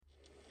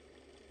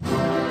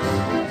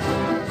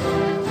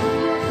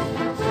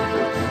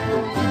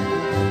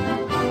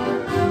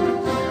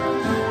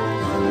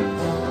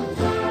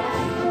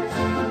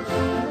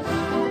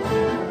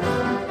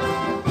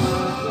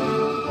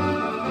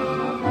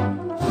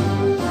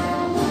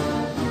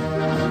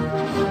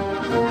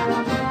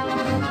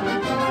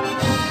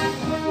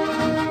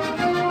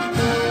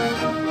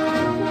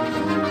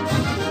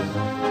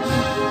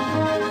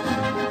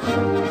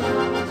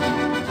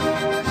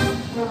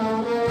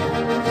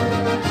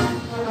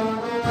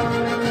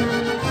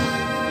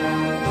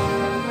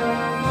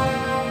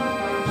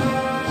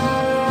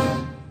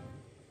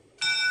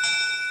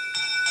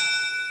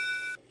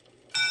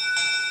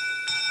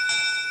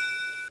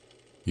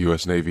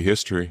U.S. Navy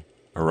history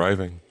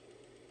arriving.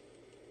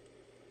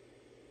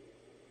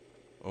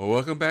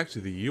 Welcome back to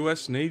the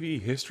U.S. Navy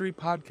History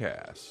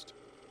Podcast.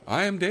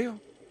 I am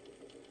Dale,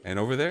 and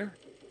over there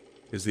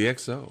is the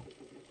XO,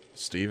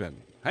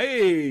 Steven.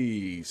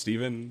 Hey,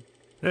 Steven.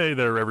 Hey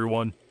there,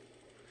 everyone.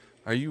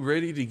 Are you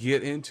ready to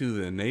get into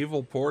the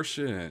naval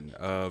portion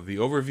of the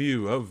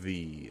overview of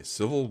the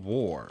Civil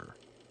War?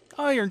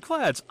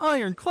 Ironclads,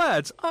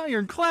 ironclads,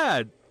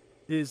 ironclad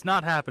is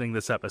not happening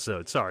this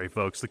episode. Sorry,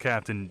 folks. The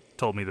captain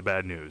told me the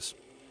bad news.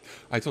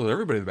 I told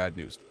everybody the bad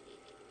news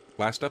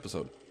last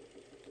episode.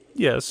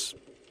 Yes,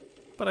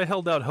 but I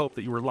held out hope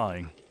that you were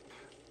lying.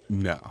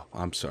 No,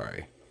 I'm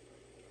sorry.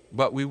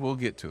 But we will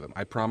get to them.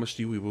 I promised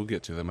you we will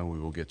get to them, and we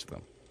will get to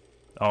them.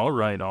 All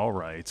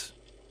right.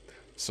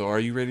 So are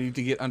you ready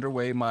to get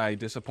underway, my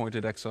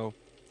disappointed XO?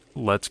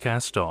 Let's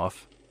cast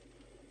off.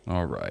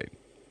 All right.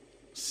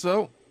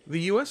 So, the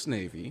U.S.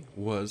 Navy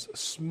was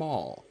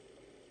small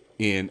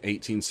in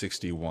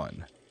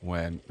 1861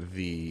 when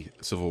the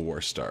Civil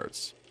War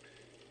starts.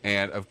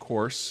 And, of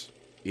course,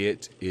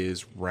 it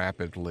is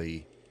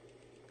rapidly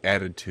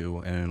added to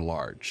and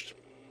enlarged.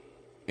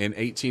 In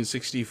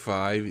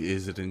 1865,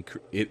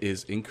 it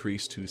is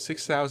increased to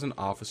 6,000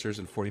 officers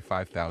and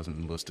 45,000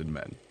 enlisted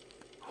men.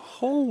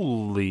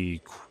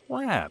 Holy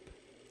crap.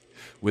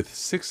 With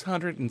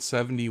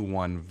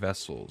 671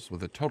 vessels,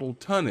 with a total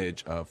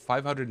tonnage of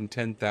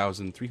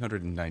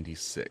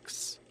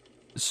 510,396.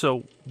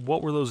 So,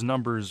 what were those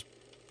numbers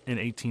in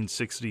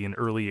 1860 and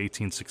early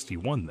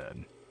 1861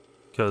 then?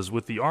 Because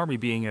with the Army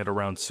being at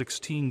around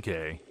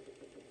 16K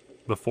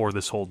before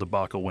this whole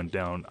debacle went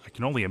down, I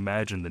can only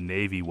imagine the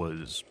Navy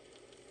was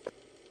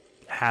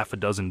half a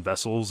dozen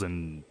vessels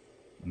and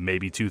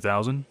maybe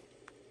 2,000?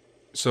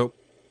 So,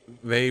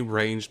 they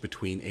ranged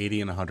between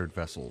 80 and 100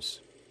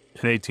 vessels.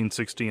 In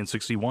 1860 and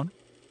 61?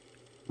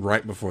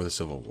 Right before the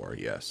Civil War,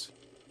 yes.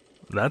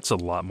 That's a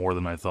lot more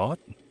than I thought.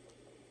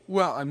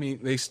 Well, I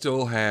mean, they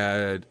still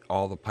had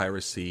all the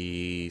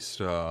piracy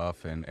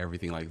stuff and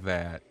everything like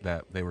that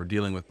they were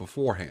dealing with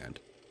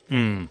beforehand.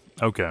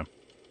 Okay.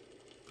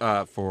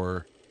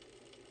 For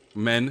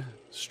men,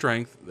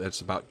 strength,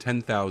 that's about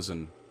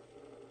 10,000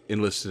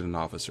 enlisted and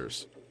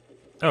officers.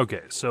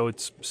 Okay, so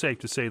it's safe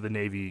to say the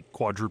Navy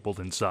quadrupled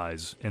in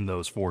size in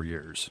those 4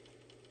 years.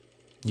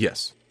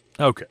 Yes.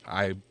 Okay.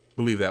 I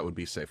believe that would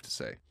be safe to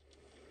say.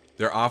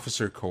 Their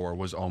officer corps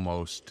was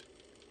almost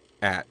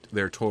at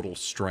their total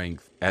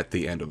strength at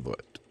the end of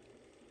it.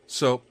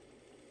 So,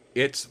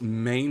 its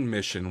main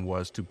mission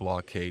was to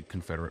blockade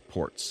Confederate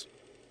ports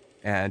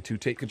and to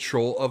take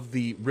control of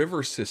the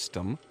river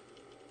system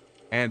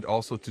and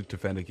also to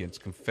defend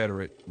against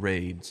Confederate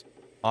raids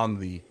on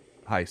the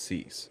high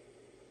seas.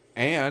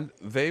 And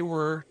they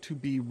were to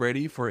be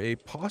ready for a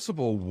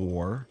possible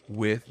war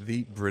with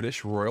the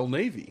British Royal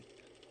Navy.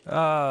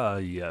 Ah,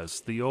 yes,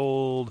 the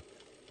old,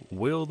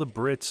 will the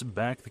Brits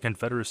back the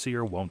Confederacy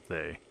or won't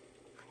they?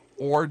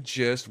 Or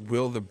just,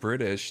 will the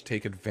British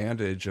take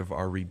advantage of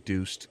our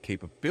reduced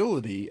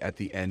capability at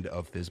the end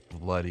of this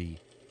bloody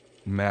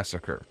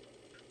massacre?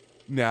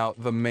 Now,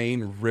 the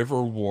main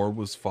river war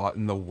was fought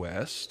in the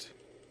West,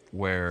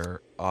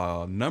 where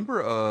a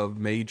number of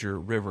major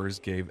rivers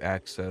gave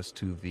access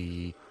to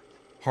the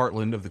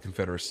heartland of the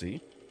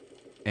Confederacy.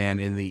 And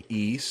in the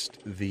East,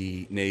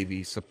 the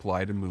Navy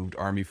supplied and moved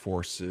Army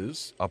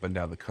forces up and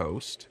down the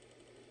coast.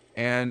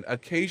 And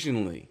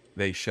occasionally,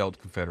 they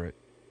shelled Confederate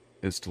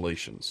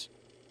installations.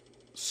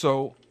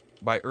 So,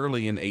 by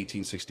early in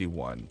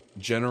 1861,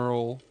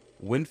 General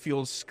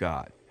Winfield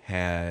Scott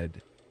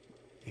had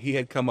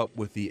come up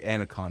with the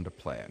Anaconda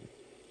Plan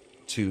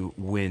to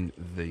win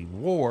the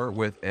war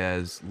with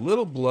as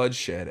little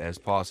bloodshed as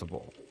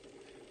possible.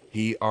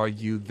 He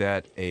argued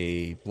that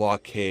a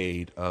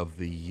blockade of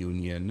the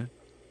Union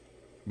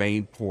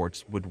main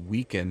ports would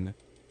weaken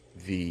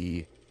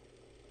the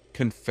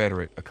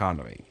Confederate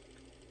economy.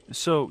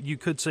 So you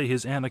could say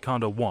his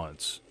anaconda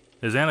wants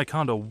to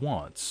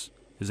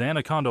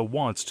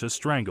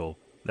strangle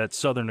that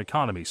southern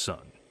economy,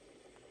 son.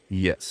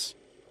 Yes.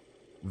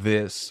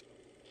 This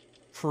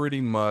pretty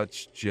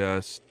much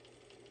just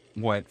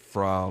went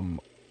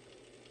from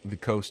the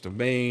coast of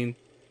Maine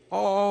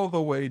all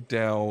the way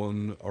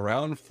down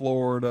around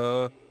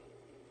Florida,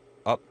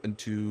 up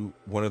into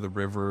one of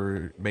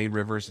the main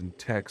rivers in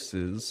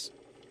Texas,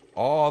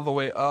 all the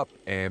way up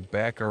and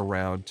back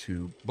around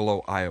to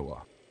below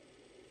Iowa.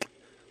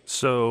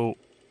 So,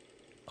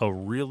 a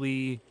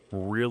really,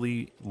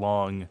 really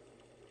long,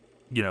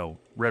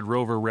 Red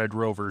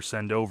Rover,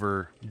 send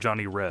over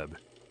Johnny Reb.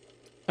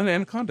 An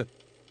anaconda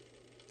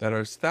that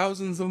is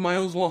thousands of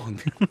miles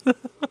long.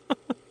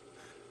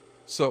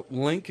 So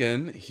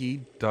Lincoln,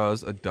 he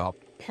does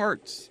adopt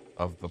parts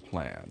of the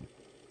plan,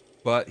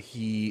 but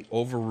he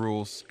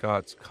overrules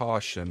Scott's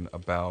caution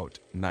about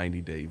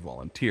 90-day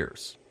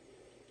volunteers.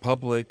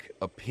 Public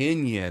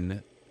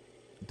opinion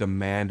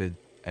demanded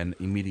an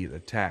immediate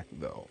attack,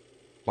 though,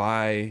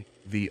 by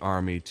the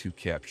Army to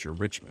capture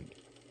Richmond.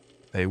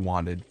 They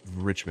wanted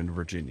Richmond,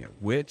 Virginia,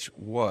 which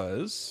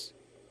was...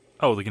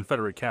 Oh, the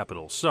Confederate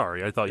capital.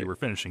 Sorry, I thought you were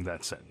finishing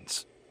that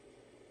sentence.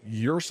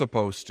 You're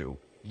supposed to.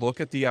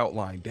 Look at the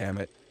outline, damn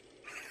it.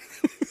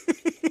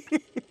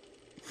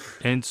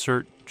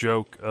 Insert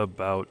joke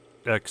about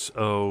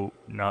XO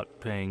not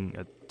paying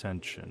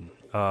attention.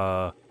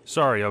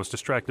 Sorry, I was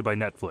distracted by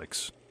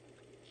Netflix.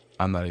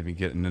 I'm not even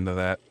getting into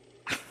that.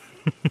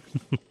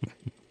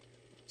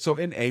 So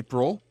in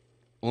April,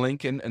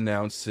 Lincoln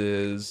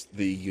announces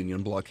the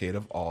Union blockade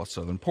of all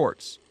southern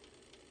ports.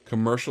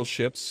 Commercial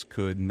ships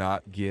could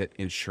not get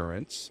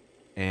insurance,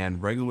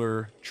 and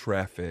regular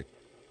traffic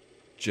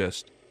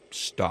just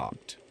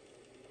stopped.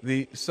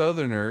 The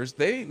Southerners,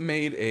 they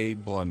made a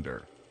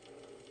blunder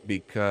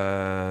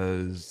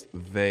because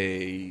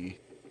they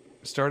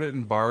started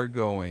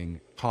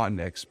embargoing cotton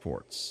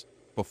exports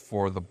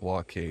before the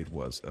blockade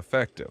was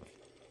effective.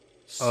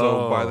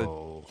 So by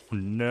the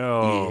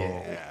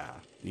no.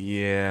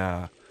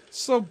 yeah.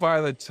 So by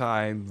the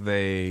time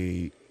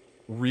they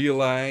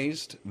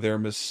realized their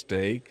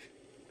mistake,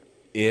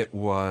 it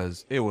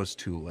was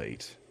too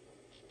late.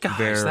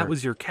 Guys, that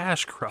was your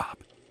cash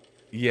crop.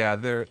 Yeah,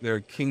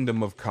 their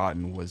kingdom of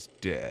cotton was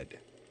dead.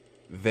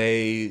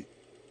 They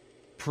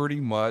pretty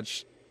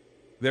much,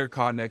 their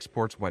cotton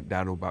exports went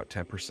down to about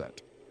 10%.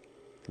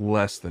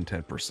 Less than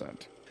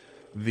 10%.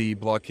 The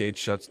blockade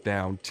shuts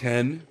down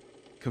 10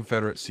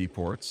 Confederate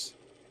seaports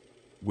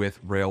with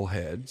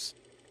railheads,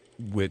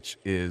 which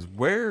is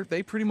where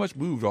they pretty much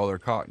moved all their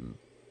cotton.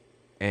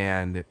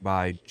 And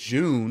by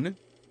June,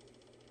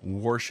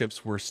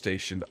 warships were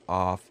stationed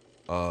off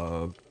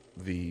of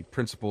the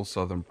principal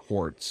southern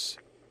ports.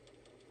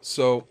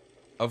 So,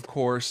 of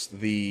course,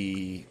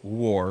 the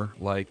war,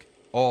 like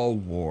all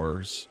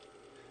wars,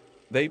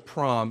 they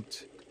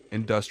prompt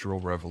industrial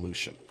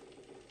revolution.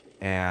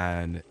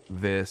 And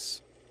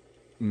this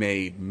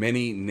made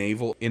many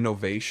naval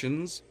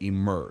innovations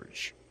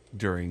emerge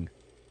during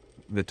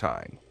the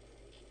time.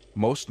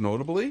 Most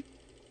notably,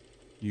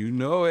 you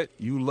know it,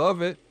 you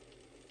love it.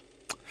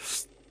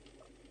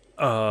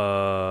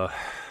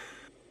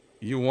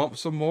 You want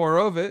some more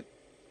of it.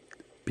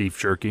 Beef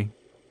jerky.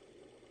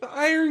 The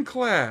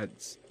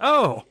ironclads.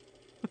 Oh!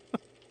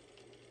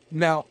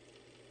 Now,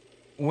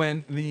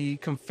 when the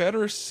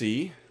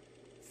Confederacy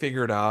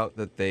figured out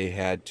that they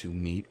had to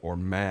meet or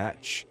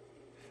match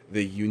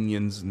the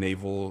Union's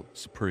naval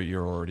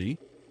superiority,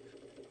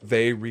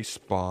 they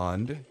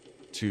respond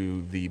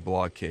to the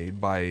blockade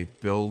by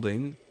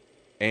building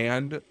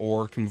and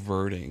or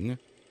converting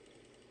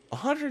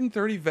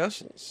 130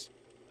 vessels,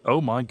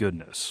 Oh my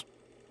goodness.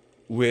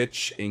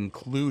 which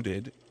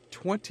included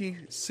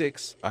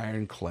 26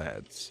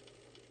 ironclads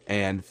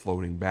and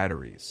floating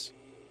batteries.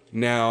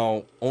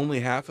 Now,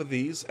 only half of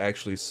these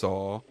actually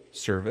saw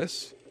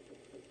service,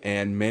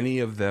 and many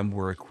of them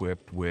were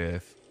equipped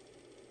with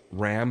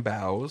ram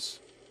bows,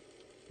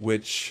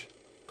 which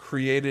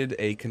created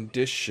a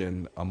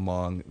condition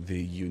among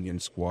the Union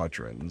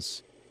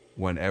squadrons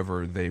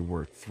whenever they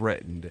were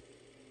threatened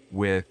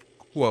with,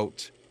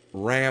 quote,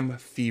 ram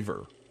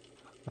fever.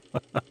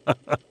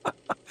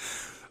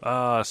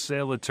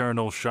 Sail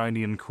eternal,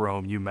 shiny and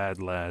chrome, you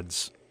mad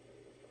lads.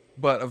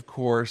 But of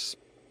course,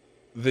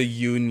 the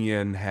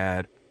Union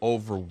had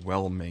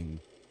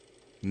overwhelming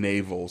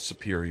naval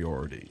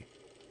superiority,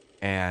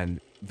 and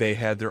they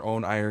had their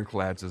own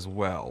ironclads as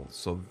well,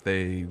 so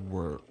they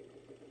were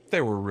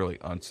really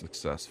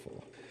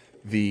unsuccessful.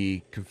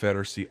 The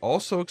Confederacy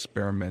also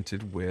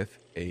experimented with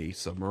a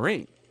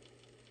submarine,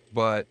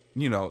 but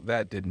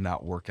that did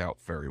not work out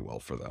very well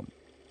for them.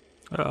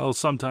 Well,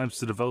 sometimes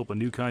to develop a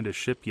new kind of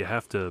ship, you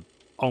have to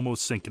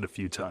almost sink it a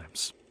few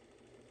times.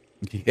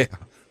 Yeah.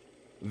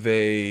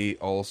 They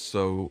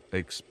also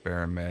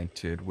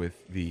experimented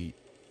with the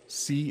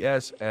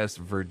CSS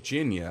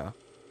Virginia,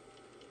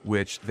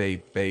 which they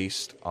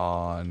based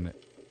on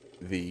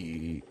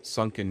the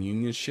sunken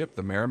Union ship,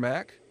 the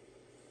Merrimack.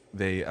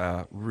 They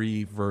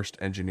reverse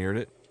engineered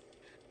it.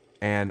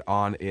 And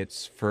on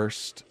its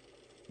first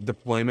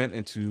deployment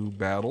into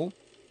battle,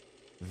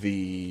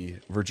 the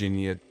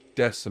Virginia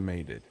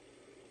decimated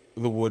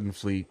the wooden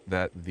fleet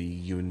that the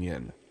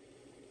Union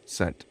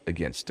sent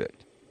against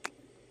it.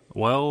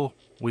 Well,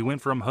 we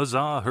went from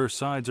huzzah, her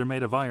sides are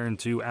made of iron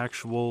to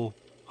actual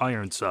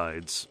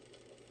Ironsides.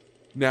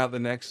 Now, the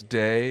next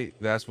day,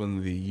 that's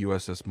when the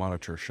USS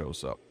Monitor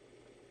shows up.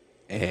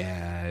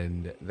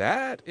 And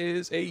that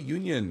is a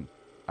Union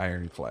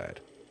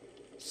ironclad.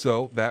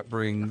 So that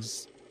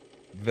brings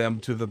them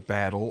to the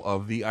Battle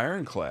of the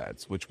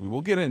Ironclads, which we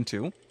will get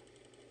into.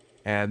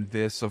 And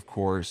this, of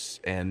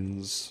course,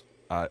 ends...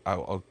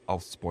 I'll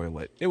spoil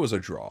it. It was a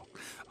draw.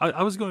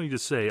 I was going to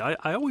say,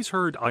 I always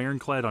heard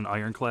ironclad on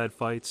ironclad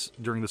fights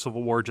during the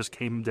Civil War just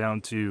came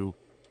down to,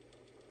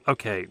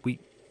 okay,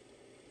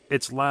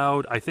 it's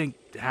loud. I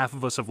think half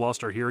of us have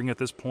lost our hearing at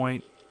this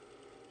point.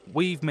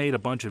 We've made a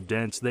bunch of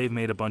dents. They've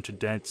made a bunch of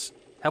dents.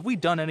 Have we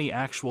done any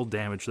actual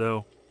damage,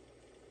 though?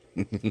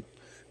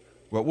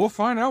 Well, we'll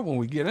find out when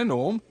we get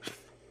into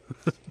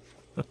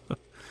them.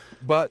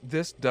 But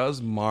this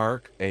does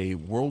mark a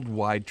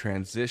worldwide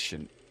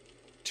transition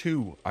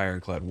to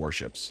ironclad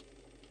warships.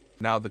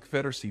 Now, the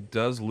Confederacy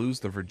does lose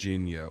the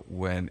Virginia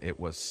when it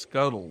was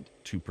scuttled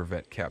to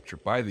prevent capture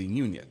by the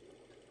Union.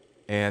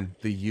 And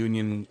the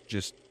Union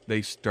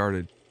they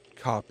started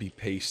copy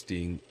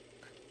pasting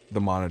the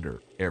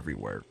Monitor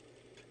everywhere.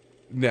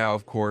 Now,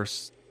 of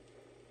course,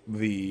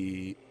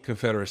 the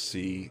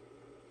Confederacy,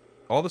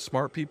 all the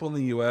smart people in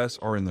the U.S.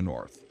 are in the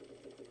North.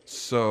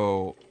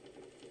 So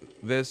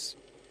this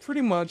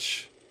pretty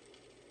much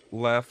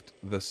left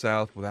the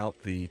South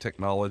without the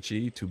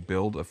technology to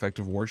build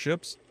effective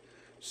warships.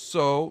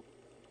 So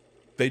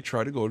they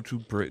try to go to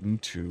Britain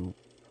to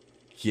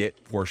get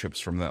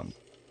warships from them.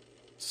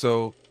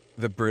 So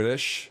the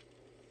British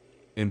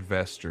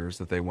investors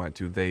that they went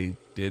to, they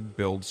did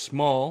build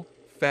small,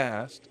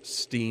 fast,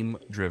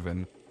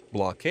 steam-driven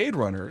blockade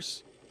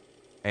runners,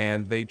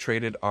 and they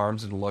traded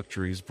arms and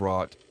luxuries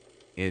brought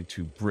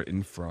into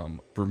Britain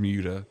from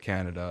Bermuda,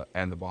 Canada,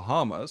 and the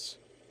Bahamas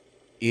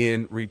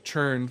in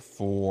return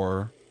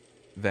for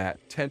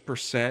that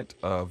 10%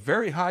 of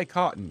very high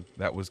cotton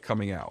that was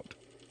coming out.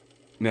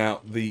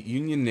 Now, the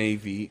Union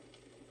Navy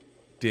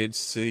did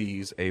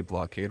seize a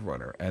blockade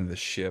runner, and the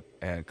ship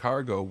and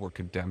cargo were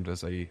condemned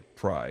as a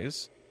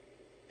prize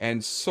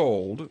and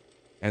sold,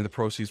 and the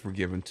proceeds were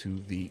given to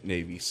the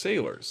Navy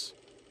sailors.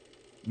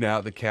 Now,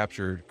 the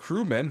captured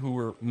crewmen, who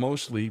were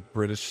mostly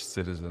British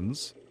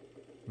citizens,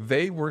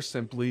 they were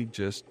simply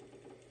just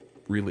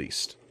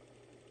released,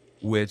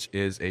 which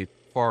is a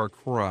far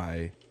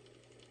cry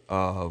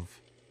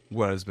of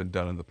what has been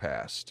done in the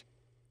past.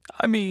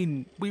 I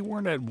mean, we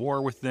weren't at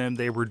war with them.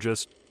 They were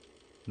just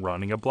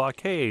running a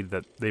blockade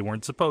that they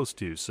weren't supposed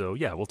to. So,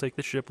 yeah, we'll take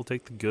the ship, we'll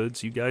take the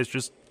goods. You guys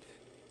just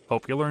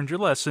hope you learned your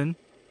lesson.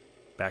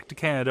 Back to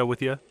Canada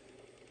with you.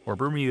 Or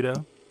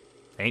Bermuda.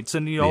 Ain't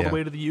sending you all the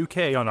way to the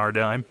UK on our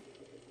dime.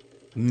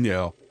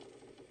 No.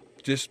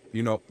 Just,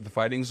 the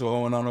fighting's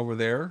going on over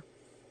there.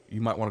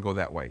 You might want to go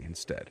that way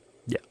instead.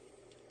 Yeah.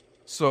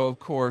 So, of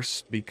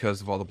course, because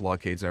of all the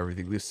blockades and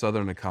everything, the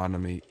Southern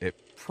economy,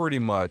 it pretty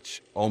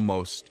much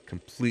almost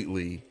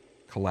completely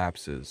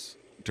collapses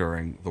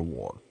during the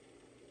war.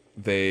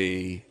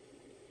 They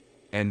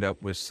end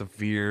up with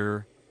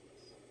severe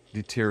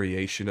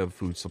deterioration of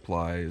food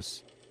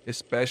supplies,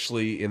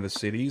 especially in the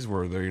cities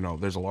where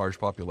there's a large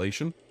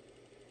population.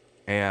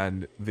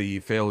 And the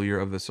failure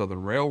of the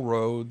southern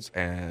railroads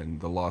and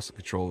the loss of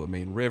control of the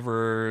main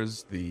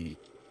rivers, the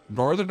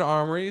northern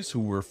armories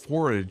who were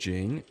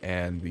foraging,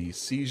 and the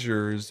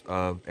seizures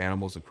of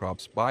animals and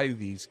crops by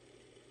these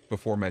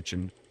before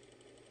mentioned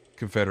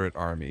Confederate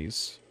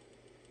armies.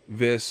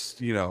 This,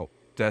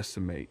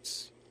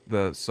 decimates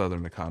the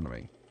southern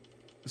economy.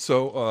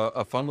 So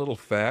a fun little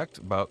fact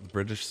about the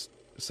British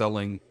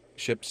selling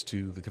ships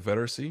to the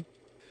Confederacy.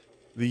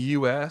 The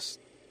U.S.,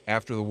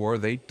 after the war,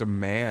 they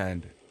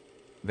demand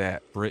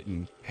that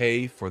Britain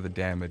pay for the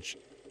damage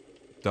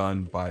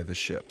done by the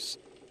ships.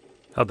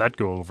 How'd that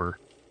go over?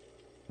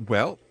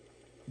 Well,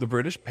 the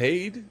British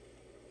paid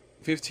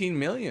 $15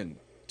 million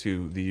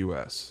to the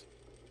U.S.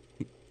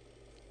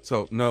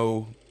 So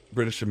no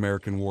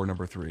British-American War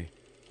number 3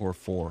 or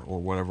 4 or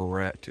whatever we're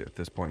at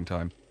this point in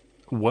time.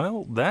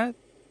 Well, that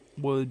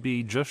would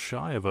be just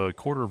shy of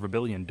 $250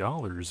 million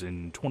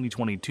in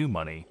 2022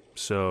 money.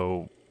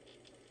 So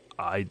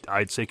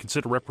I'd say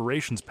consider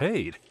reparations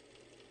paid.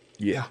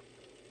 Yeah.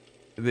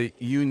 The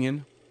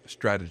Union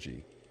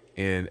strategy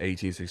in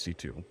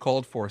 1862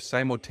 called for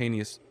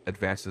simultaneous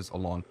advances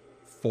along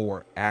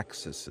 4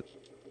 axes.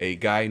 A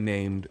guy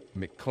named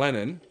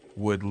McClellan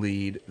would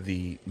lead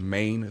the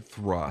main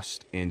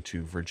thrust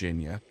into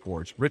Virginia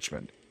towards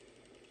Richmond.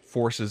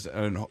 Forces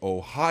in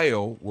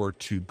Ohio were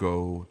to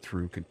go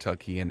through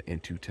Kentucky and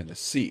into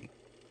Tennessee.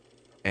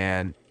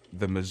 And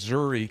the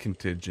Missouri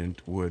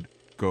contingent would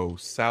go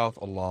south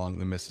along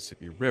the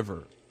Mississippi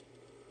River.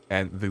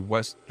 And the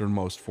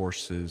westernmost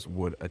forces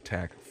would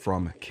attack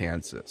from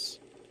Kansas.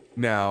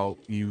 Now,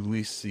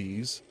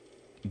 Ulysses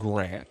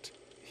Grant,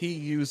 he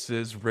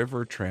uses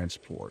river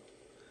transport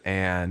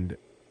and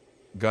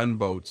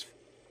gunboats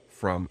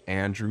from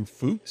Andrew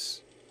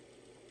Fuchs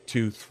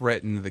to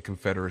threaten the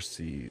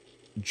Confederacy.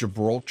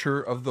 Gibraltar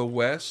of the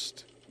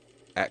West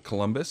at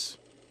Columbus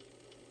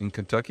in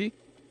Kentucky.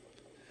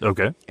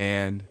 Okay.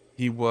 And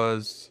he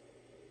was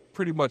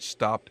pretty much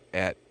stopped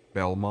at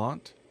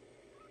Belmont.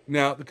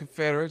 Now, the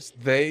Confederates,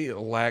 they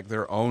lacked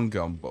their own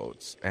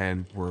gunboats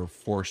and were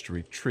forced to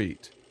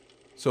retreat.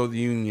 So the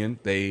Union,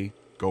 they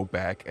go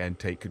back and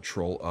take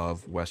control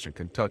of Western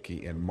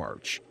Kentucky in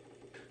March.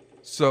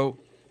 So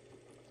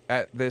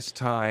at this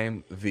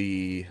time,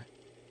 the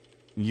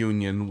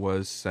Union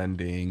was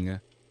sending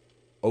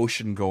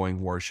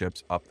ocean-going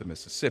warships up the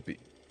Mississippi.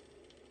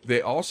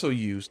 They also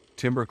used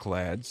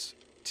timberclads,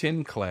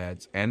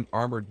 tinclads, and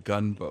armored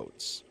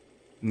gunboats.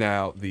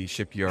 Now, the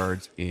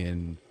shipyards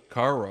in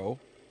Cairo,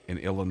 in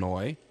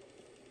Illinois,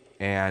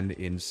 and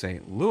in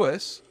St.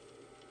 Louis,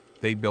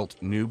 they built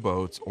new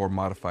boats or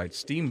modified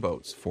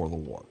steamboats for the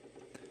war.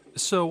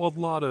 So a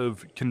lot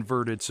of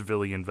converted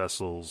civilian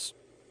vessels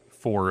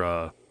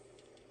for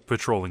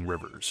patrolling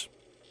rivers.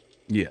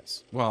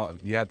 Yes. Well,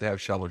 you have to have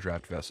shallow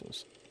draft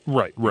vessels.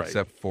 Right.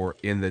 Except for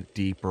in the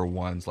deeper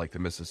ones like the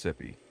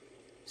Mississippi.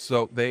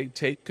 So they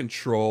take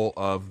control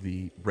of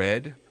the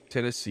Red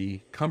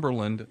Tennessee,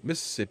 Cumberland,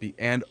 Mississippi,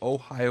 and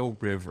Ohio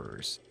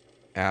rivers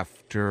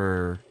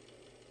after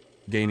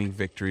gaining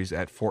victories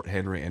at Fort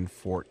Henry and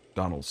Fort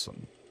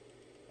Donelson.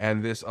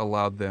 And this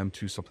allowed them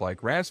to supply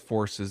Grant's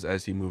forces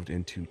as he moved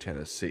into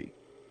Tennessee.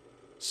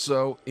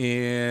 So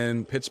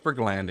in Pittsburgh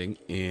Landing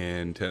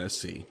in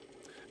Tennessee,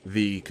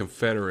 the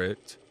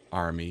Confederate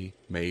Army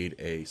made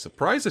a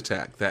surprise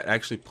attack that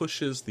actually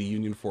pushes the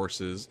Union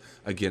forces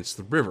against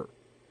the river.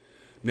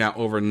 Now,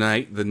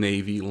 overnight, the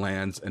Navy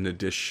lands an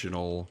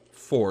additional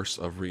force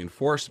of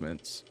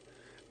reinforcements,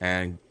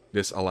 and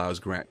this allows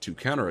Grant to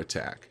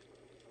counterattack.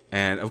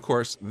 And, of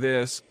course,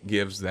 this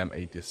gives them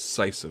a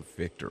decisive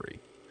victory.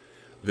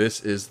 This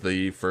is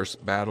the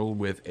first battle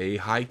with a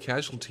high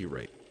casualty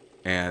rate,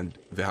 and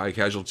the high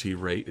casualty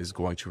rate is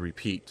going to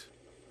repeat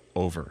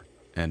over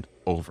and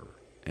over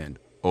and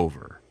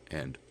over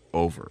and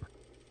over.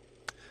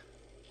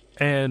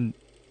 And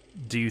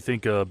do you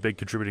think a big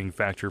contributing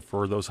factor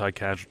for those high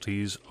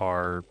casualties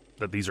are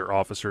that these are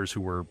officers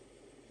who were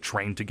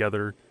trained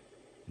together,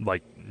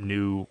 like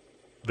knew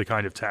the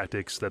kind of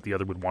tactics that the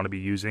other would want to be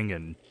using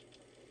and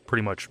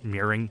pretty much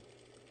mirroring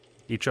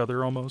each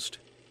other almost?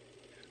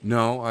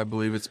 No, I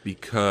believe it's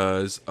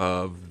because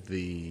of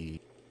the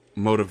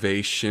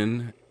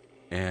motivation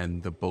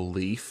and the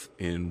belief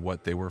in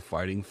what they were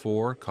fighting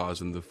for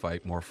caused them to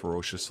fight more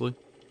ferociously.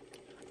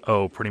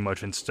 Oh, pretty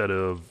much instead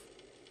of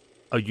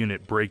a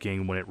unit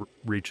breaking when it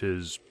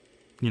reaches,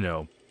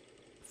 5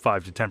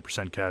 to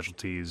 10%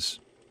 casualties,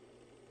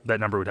 that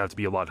number would have to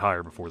be a lot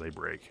higher before they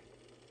break.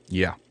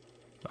 Yeah.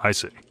 I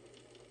see.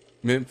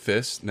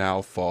 Memphis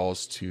now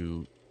falls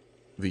to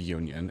the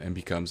Union and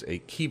becomes a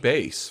key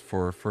base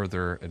for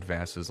further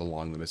advances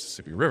along the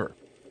Mississippi River.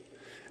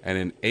 And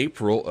in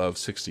April of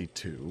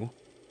 62,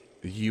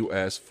 the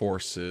U.S.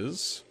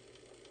 forces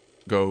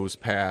goes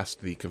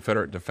past the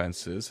Confederate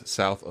defenses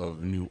south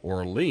of New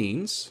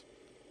Orleans,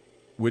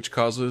 which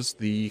causes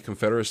the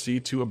Confederacy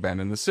to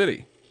abandon the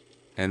city.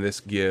 And this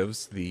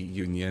gives the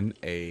Union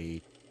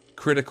a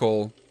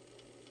critical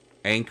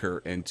anchor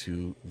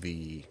into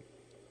the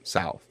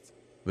South,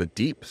 the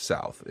deep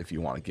South, if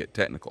you want to get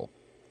technical.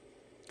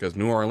 Because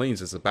New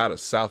Orleans is about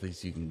as south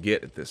as you can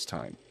get at this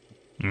time.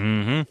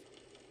 Mm-hmm.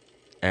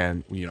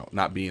 And,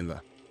 not being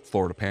the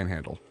Florida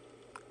Panhandle.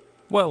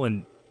 Well,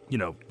 and,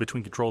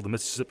 between control of the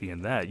Mississippi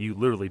and that, you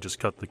literally just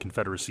cut the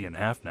Confederacy in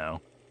half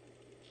now.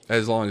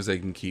 As long as they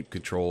can keep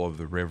control of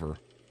the river.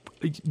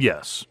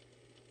 Yes.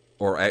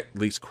 Or at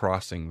least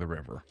crossing the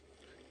river.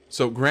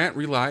 So Grant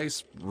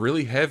relies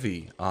really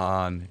heavy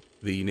on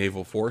the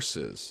naval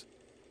forces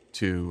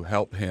to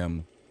help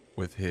him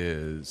with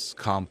his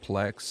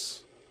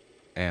complex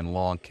and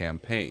long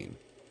campaign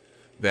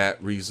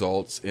that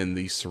results in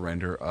the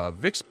surrender of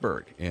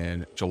Vicksburg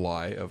in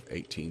July of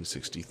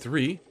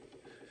 1863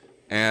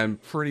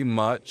 and pretty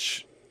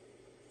much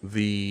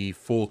the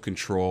full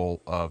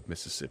control of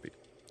Mississippi.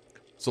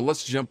 So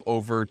let's jump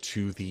over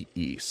to the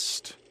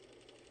east.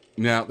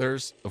 Now,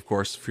 there's, of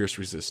course, fierce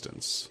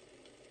resistance,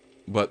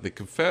 but the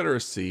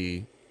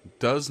Confederacy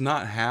does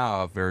not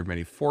have very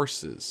many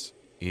forces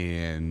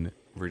in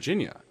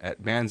Virginia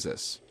at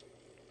Manassas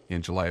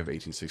in July of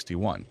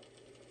 1861.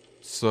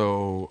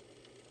 So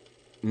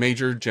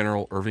Major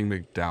General Irving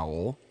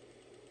McDowell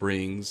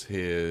brings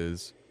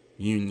his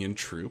Union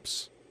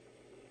troops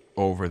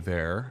over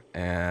there,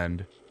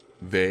 and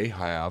they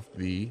have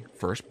the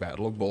First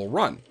Battle of Bull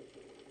Run.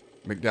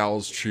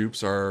 McDowell's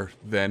troops are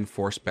then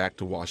forced back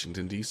to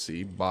Washington,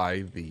 D.C. by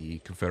the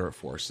Confederate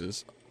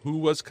forces, who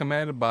was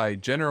commanded by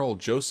General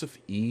Joseph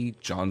E.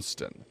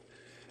 Johnston.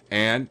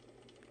 And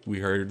we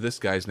heard this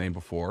guy's name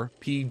before,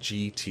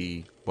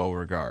 P.G.T.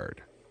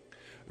 Beauregard.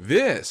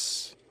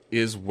 This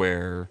is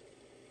where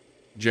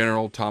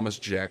General Thomas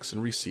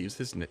Jackson receives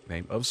his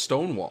nickname of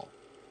Stonewall,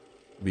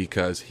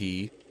 because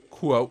he,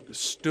 quote,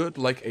 stood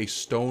like a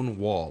stone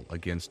wall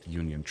against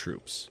Union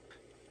troops.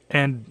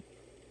 And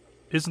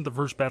isn't the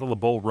First Battle of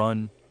Bull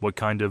Run what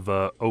kind of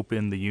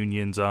opened the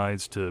Union's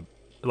eyes to,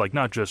 like,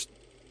 not just,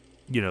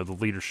 the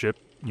leadership,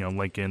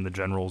 Lincoln, the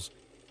generals,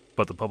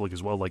 but the public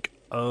as well? Like,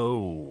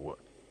 oh,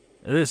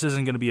 this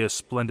isn't going to be a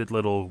splendid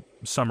little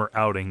summer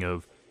outing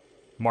of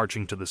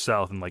marching to the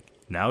South and like,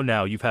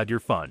 now, you've had your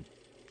fun.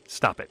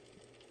 Stop it.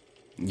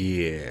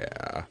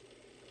 Yeah.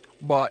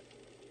 But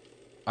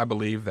I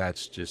believe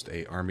that's just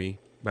a Army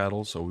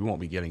battle, so we won't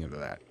be getting into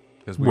that.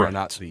 Because we are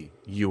not the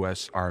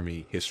U.S.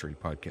 Army History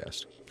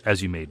Podcast.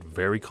 As you made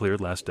very clear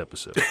last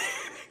episode.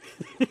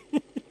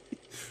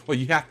 Well,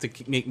 you have to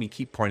make me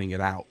keep pointing it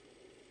out.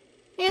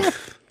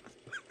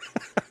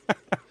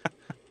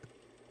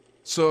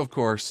 So, of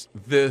course,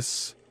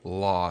 this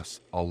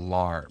loss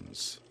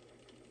alarms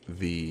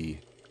the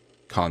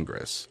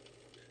Congress.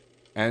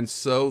 And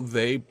so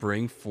they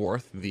bring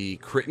forth the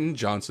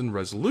Critton-Johnson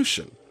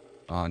Resolution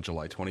on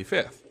July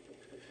 25th.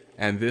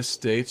 And this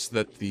states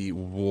that the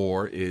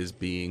war is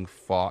being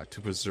fought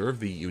to preserve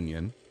the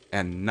Union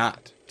and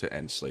not to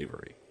end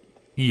slavery.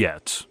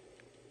 Yet.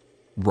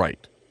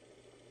 Right.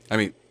 I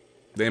mean,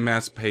 the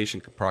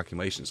Emancipation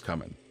Proclamation is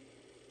coming.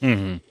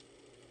 Mm-hmm.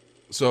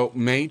 So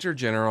Major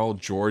General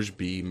George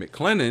B.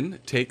 McClellan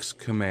takes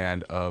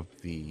command of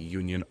the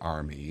Union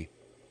Army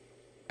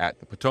at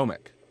the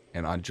Potomac,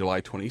 and on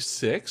July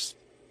 26th,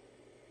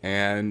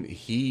 and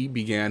he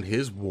began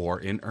his war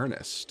in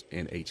earnest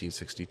in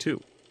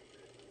 1862.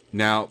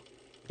 Now,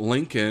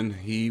 Lincoln,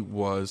 he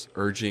was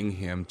urging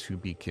him to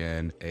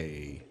begin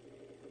a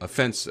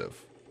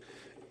offensive,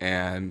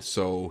 and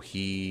so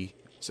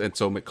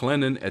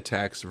McClellan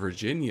attacks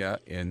Virginia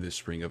in the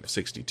spring of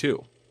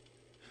 62.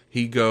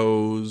 He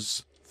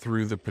goes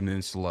through the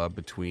peninsula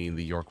between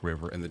the York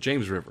River and the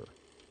James River.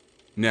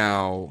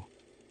 Now,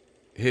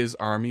 his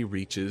army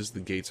reaches the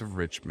gates of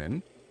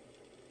Richmond,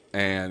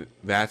 and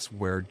that's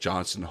where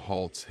Johnson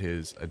halts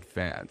his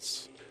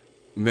advance.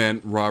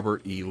 Then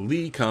Robert E.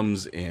 Lee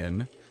comes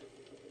in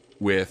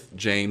with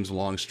James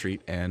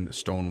Longstreet and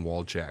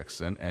Stonewall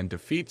Jackson and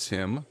defeats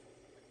him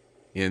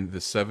in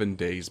the 7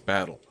 Days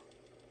Battle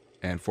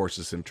and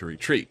forces him to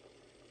retreat.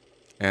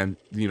 And,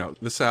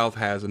 the South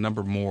has a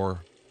number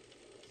more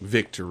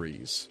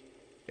victories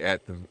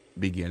at the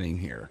beginning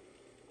here.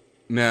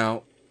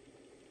 Now,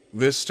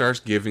 this starts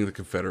giving the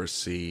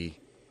Confederacy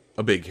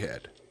a big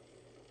head.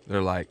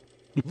 They're like,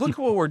 look at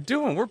what we're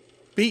doing. We're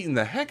beating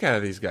the heck out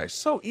of these guys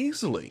so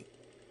easily.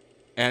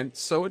 And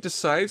so it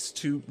decides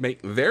to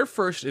make their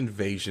first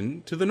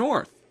invasion to the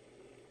north.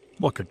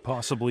 What could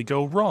possibly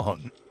go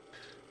wrong?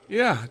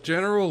 Yeah,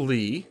 General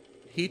Lee,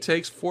 he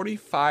takes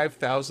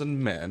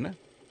 45,000 men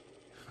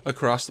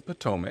across the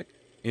Potomac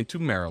into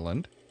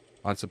Maryland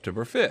on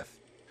September 5th.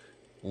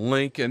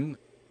 Lincoln,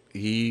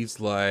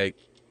 he's like,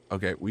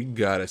 okay, we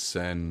gotta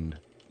send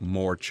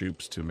more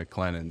troops to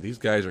McClellan. These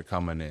guys are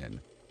coming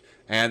in.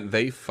 And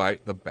they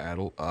fight the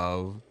Battle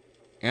of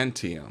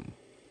Antietam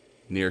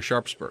near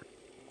Sharpsburg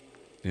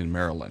in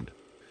Maryland,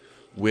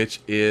 which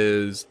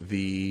is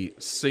the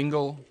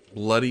single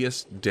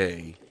bloodiest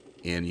day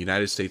in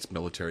United States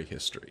military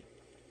history.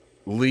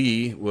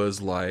 Lee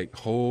was like,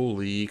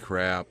 holy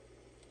crap,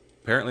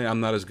 apparently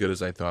I'm not as good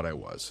as I thought I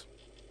was.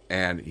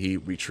 And he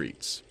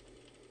retreats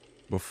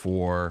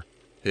before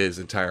his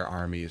entire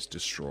army is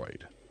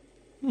destroyed.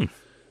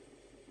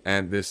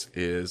 And this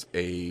is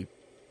a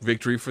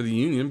victory for the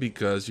Union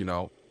because,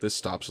 this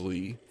stops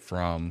Lee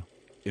from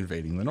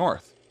invading the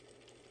North.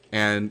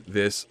 And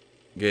this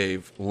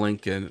gave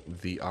Lincoln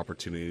the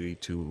opportunity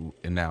to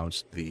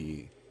announce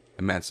the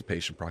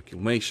Emancipation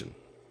Proclamation.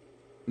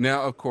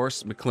 Now, of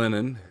course,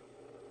 McClellan,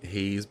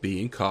 he's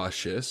being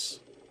cautious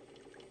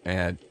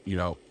and,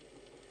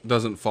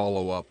 doesn't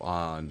follow up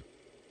on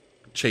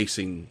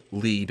chasing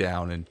Lee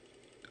down and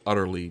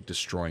utterly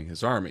destroying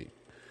his army.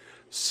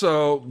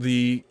 So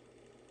the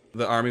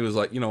army was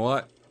like, you know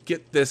what?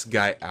 Get this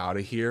guy out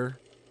of here.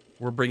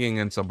 We're bringing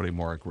in somebody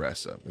more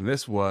aggressive. And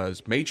this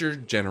was Major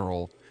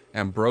General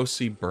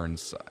Ambrosi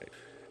Burnside,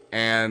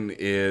 and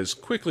is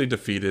quickly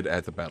defeated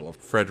at the Battle of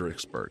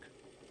Fredericksburg.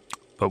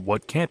 But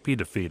what can't be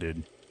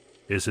defeated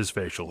is his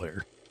facial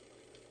hair.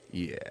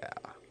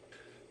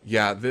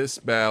 Yeah, this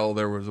battle,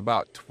 there was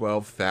about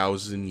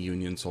 12,000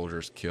 Union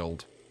soldiers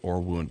killed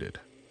or wounded.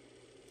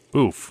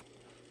 Oof.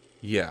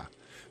 Yeah,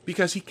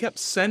 because he kept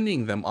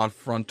sending them on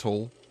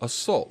frontal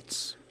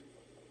assaults.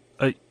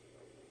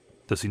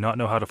 Does he not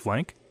know how to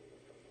flank?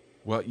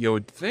 Well, you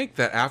would think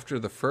that after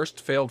the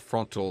first failed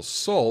frontal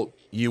assault,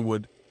 you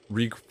would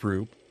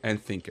regroup and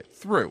think it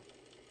through.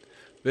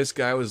 This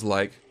guy was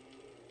like,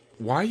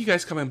 why are you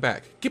guys coming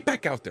back? Get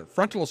back out there.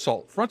 Frontal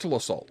assault. Frontal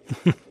assault.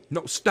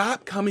 No,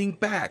 stop coming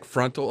back.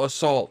 Frontal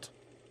assault.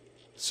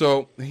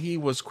 So he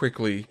was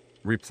quickly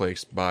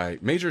replaced by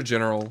Major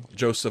General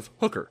Joseph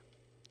Hooker.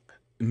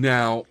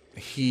 Now,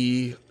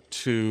 he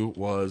too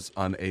was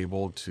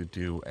unable to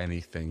do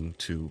anything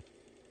to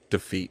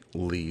defeat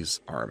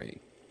Lee's army.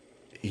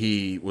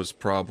 He was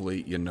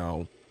probably,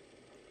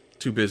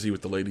 too busy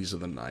with the ladies of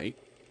the night,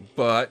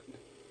 but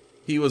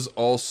he was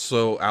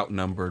also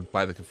outnumbered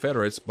by the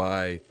Confederates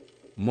by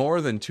more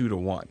than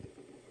 2-1.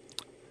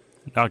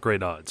 Not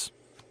great odds.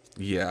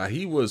 Yeah,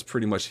 he was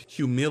pretty much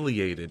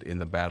humiliated in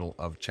the Battle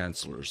of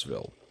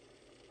Chancellorsville.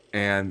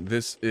 And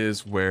this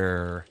is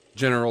where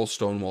General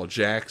Stonewall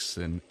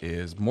Jackson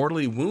is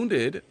mortally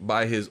wounded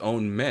by his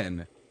own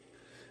men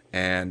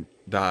and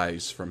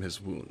dies from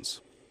his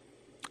wounds.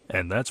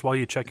 And that's why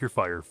you check your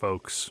fire,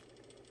 folks.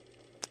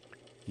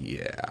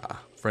 Yeah,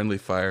 friendly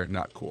fire,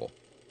 not cool.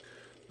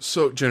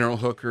 So General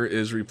Hooker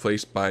is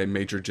replaced by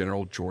Major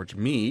General George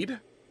Meade,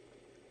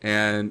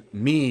 and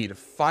Meade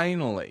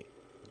finally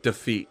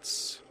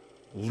defeats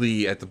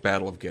Lee at the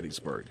Battle of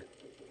Gettysburg.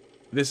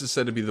 This is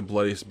said to be the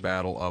bloodiest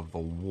battle of the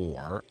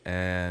war,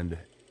 and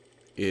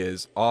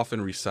is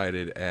often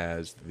recited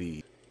as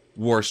the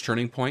war's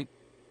turning point.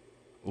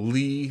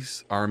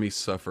 Lee's army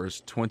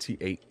suffers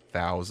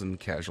 28,000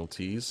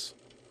 casualties,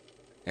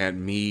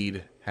 and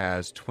Meade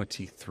has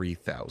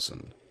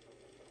 23,000.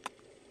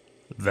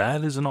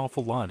 That is an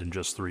awful lot in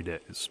just 3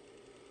 days.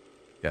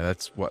 Yeah,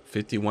 that's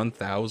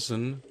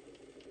 51,000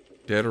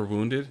 dead or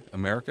wounded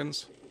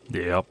Americans?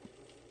 Yep.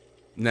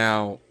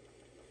 Now,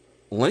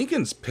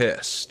 Lincoln's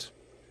pissed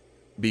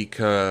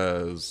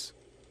because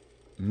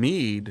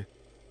Meade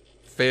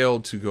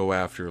failed to go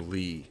after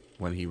Lee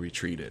when he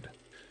retreated.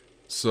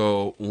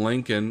 So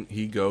Lincoln,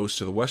 he goes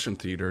to the Western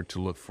Theater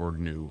to look for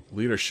new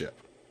leadership.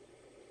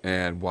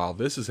 And while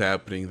this is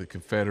happening, the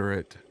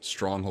Confederate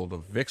stronghold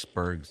of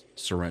Vicksburg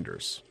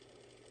surrenders,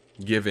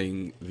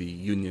 giving the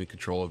Union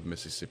control of the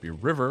Mississippi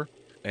River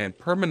and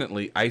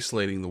permanently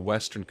isolating the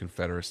Western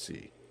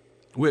Confederacy,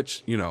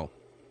 which,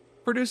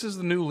 produces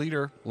the new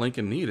leader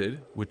Lincoln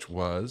needed, which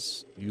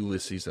was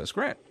Ulysses S.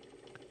 Grant.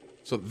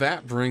 So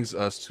that brings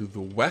us to the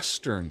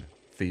Western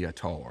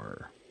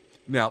Theater.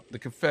 Now, the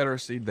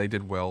Confederacy, they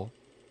did well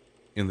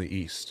in the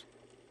East.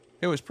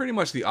 It was pretty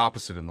much the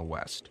opposite in the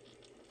West.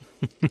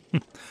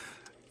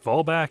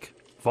 Fall back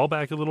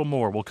a little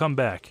more. We'll come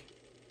back.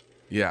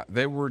 Yeah,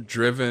 they were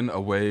driven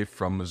away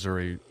from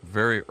Missouri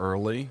very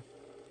early,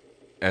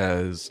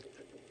 as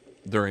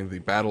during the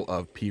Battle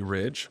of Pea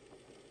Ridge.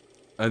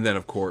 And then,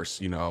 of course,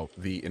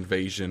 the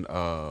invasion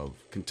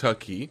of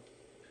Kentucky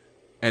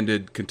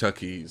ended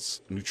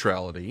Kentucky's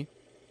neutrality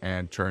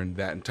and turned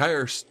that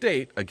entire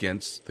state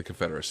against the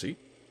Confederacy.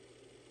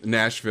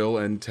 Nashville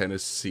and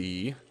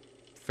Tennessee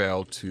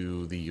fell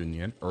to the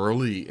Union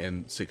early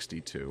in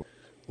 62,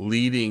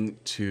 leading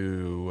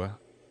to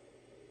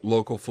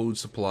local food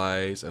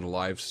supplies and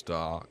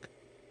livestock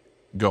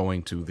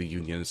going to the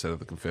Union instead of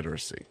the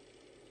Confederacy.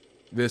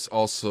 This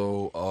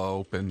also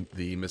opened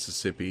the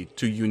Mississippi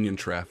to Union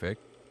traffic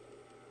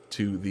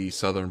to the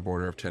southern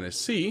border of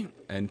Tennessee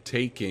and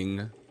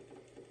taking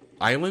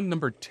island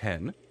number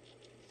 10.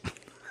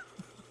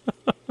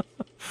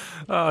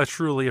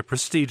 Truly a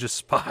prestigious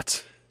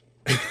spot.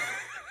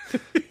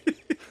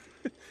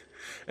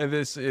 And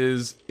this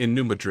is in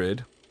New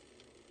Madrid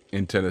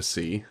in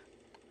Tennessee.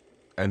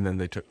 And then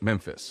they took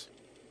Memphis.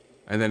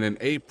 And then in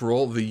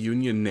April, the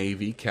Union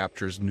Navy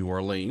captures New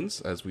Orleans,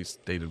 as we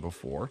stated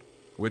before,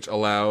 which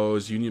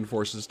allows Union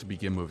forces to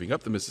begin moving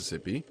up the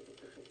Mississippi,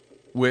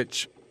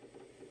 which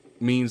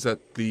means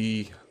that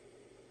the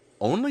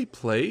only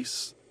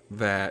place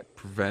that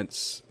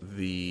prevents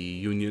the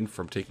Union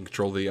from taking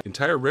control of the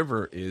entire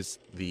river is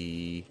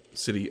the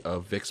city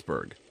of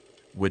Vicksburg,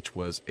 which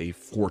was a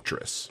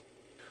fortress.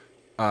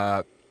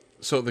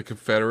 So the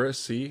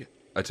Confederacy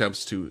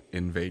attempts to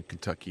invade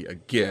Kentucky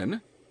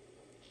again.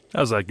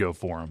 How's that go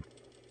for him?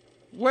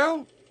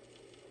 Well,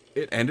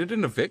 it ended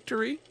in a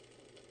victory,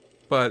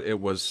 but it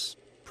was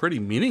pretty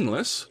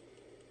meaningless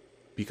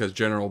because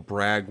General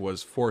Bragg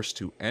was forced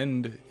to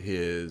end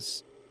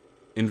his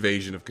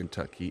invasion of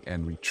Kentucky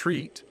and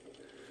retreat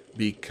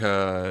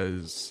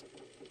because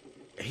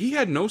he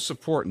had no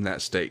support in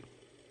that state.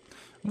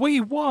 We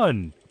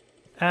won!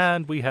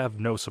 And we have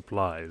no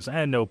supplies,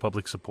 and no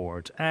public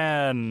support,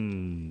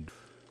 and...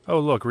 Oh,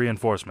 look,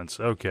 reinforcements.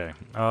 Okay.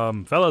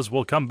 Fellas,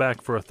 we'll come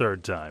back for a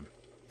third time.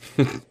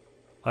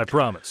 I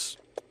promise.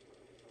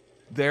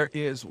 There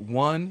is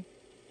one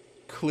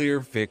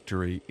clear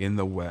victory in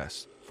the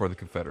West for the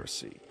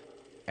Confederacy,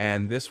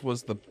 and this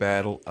was the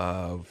Battle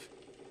of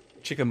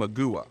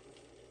Chickamauga.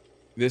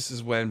 This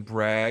is when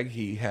Bragg,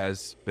 he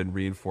has been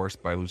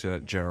reinforced by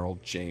Lieutenant General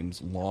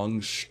James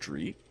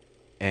Longstreet,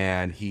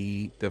 and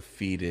he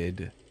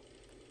defeated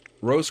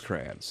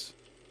Rosecrans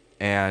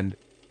and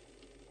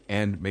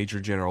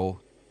Major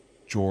General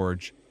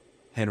George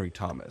Henry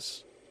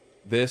Thomas.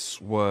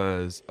 This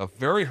was a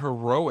very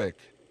heroic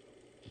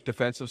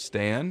defensive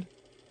stand,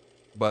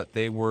 but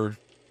they were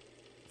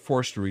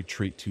forced to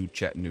retreat to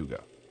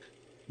Chattanooga,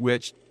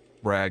 which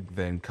Bragg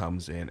then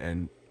comes in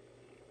and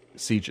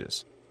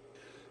sieges.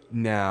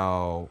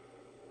 Now,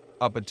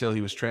 up until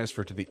he was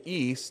transferred to the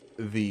east,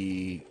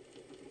 the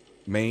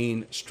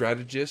main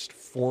strategist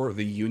for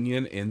the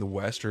Union in the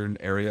western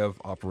area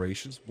of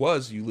operations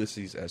was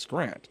Ulysses S.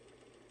 Grant,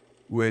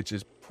 which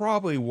is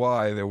probably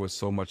why there was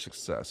so much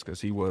success,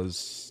 because he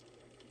was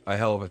a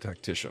hell of a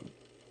tactician.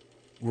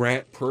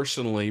 Grant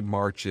personally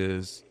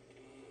marches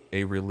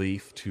a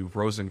relief to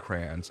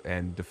Rosecrans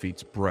and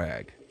defeats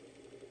Bragg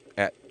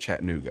at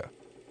Chattanooga.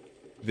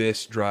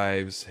 This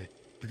drives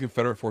the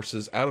Confederate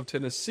forces out of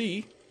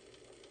Tennessee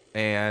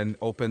and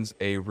opens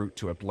a route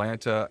to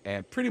Atlanta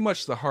and pretty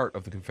much the heart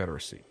of the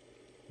Confederacy.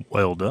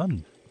 Well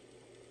done.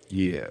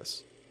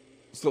 Yes.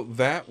 So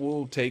that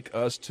will take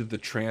us to the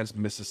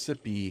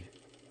Trans-Mississippi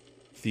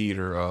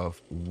Theater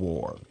of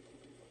War.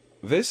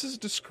 This is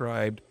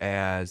described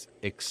as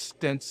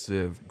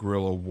extensive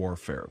guerrilla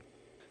warfare.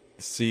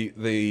 See,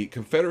 the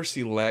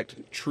Confederacy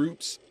lacked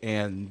troops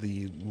and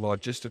the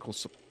logistical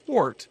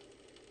support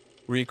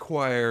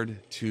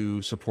required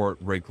to support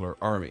regular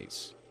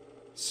armies.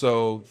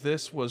 So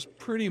this was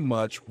pretty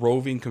much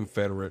roving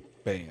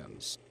Confederate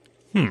bands,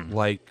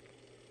 like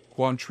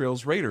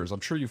Quantrill's Raiders. I'm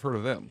sure you've heard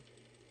of them.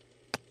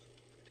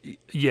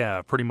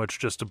 Yeah, pretty much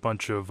just a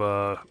bunch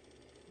of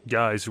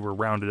guys who were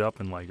rounded up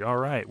and like, all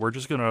right, we're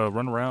just going to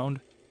run around,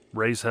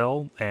 raise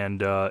hell,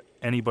 and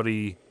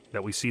anybody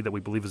that we see that we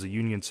believe is a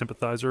Union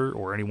sympathizer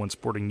or anyone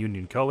sporting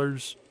Union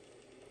colors,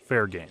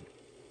 fair game.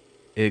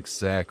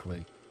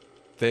 Exactly.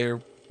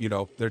 They're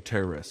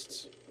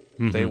terrorists.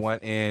 They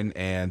went in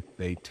and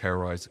they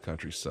terrorized the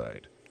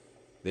countryside.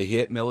 They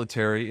hit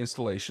military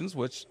installations,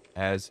 which,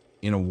 as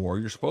in a war,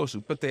 you're supposed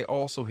to, but they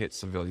also hit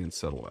civilian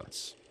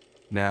settlements.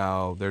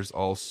 Now, there's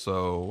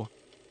also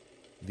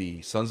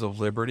the Sons of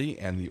Liberty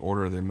and the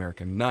Order of the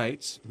American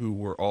Knights, who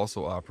were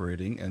also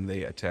operating, and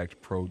they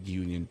attacked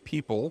pro-Union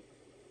people,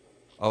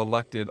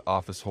 elected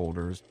office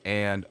holders,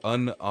 and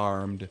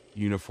unarmed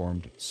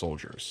uniformed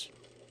soldiers.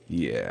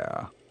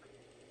 Yeah.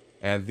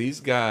 And these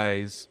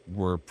guys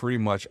were pretty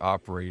much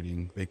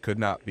operating. They could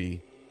not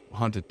be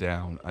hunted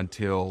down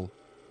until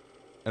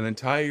an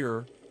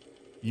entire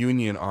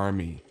Union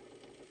army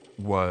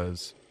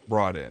was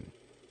brought in.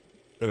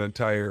 An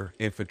entire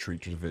infantry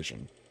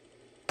division.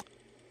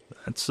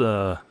 That's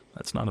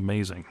not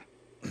amazing.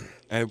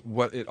 And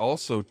what it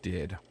also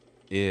did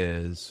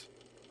is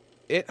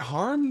it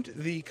harmed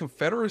the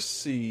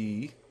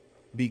Confederacy,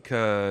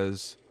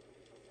 because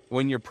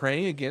when you're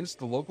preying against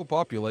the local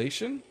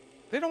population,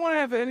 they don't want to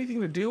have anything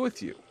to do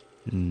with you.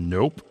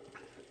 Nope.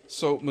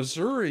 So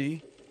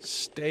Missouri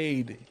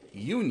stayed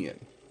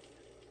Union.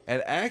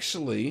 And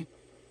actually,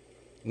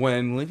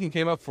 when Lincoln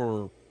came up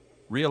for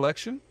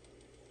re-election,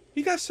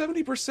 he got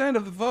 70%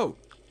 of the vote.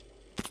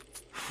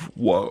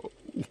 Whoa.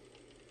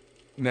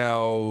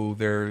 Now,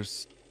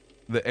 there's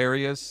the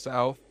areas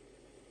south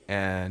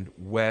and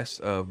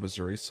west of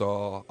Missouri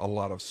saw a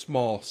lot of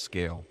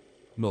small-scale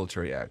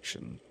military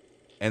action.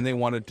 And they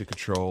wanted to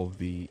control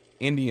the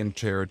Indian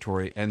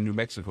Territory and New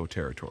Mexico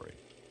Territory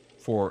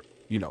for,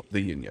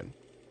 the Union.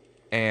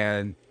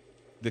 And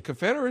the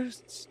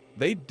Confederates,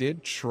 they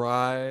did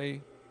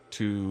try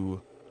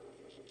to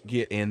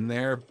get in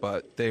there,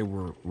 but they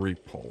were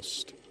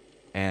repulsed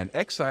and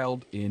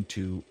exiled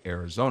into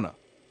Arizona.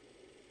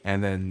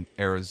 And then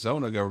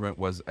Arizona government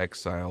was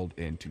exiled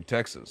into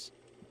Texas.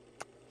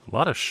 A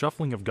lot of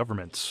shuffling of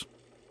governments.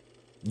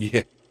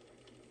 Yeah.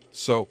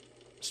 So,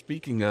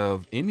 speaking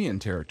of Indian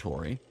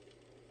Territory,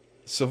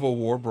 civil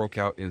war broke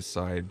out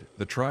inside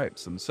the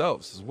tribes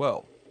themselves as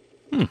well.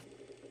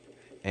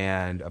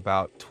 And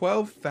about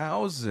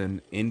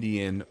 12,000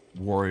 Indian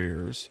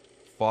warriors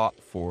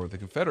fought for the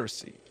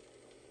Confederacy.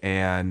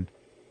 And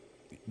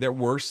there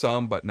were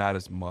some, but not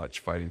as much,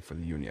 fighting for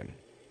the Union.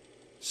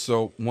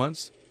 So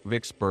once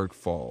Vicksburg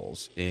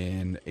falls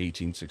in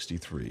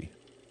 1863,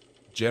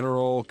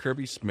 General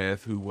Kirby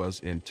Smith, who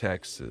was in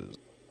Texas,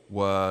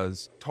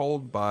 was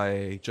told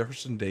by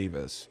Jefferson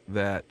Davis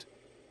that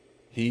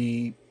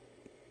he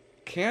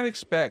can't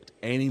expect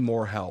any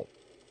more help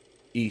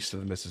east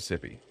of the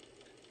Mississippi.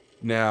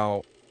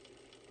 Now,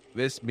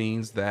 this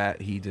means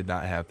that he did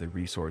not have the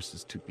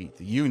resources to beat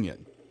the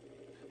Union.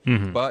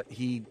 Mm-hmm. But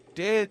he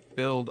did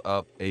build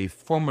up a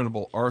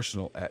formidable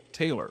arsenal at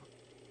Taylor.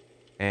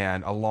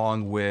 And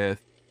along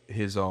with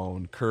his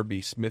own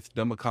Kirby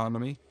Smithdom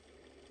economy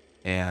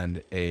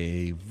and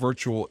a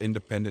virtual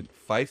independent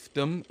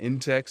fiefdom in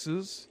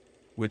Texas,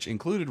 which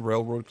included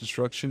railroad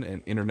construction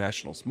and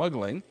international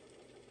smuggling,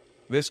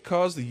 this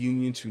caused the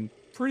Union to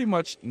pretty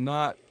much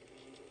not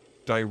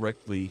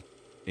directly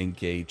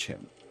engage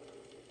him,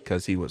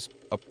 because he was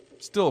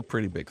still a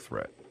pretty big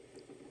threat.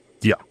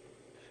 Yeah.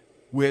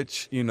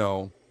 Which,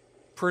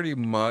 pretty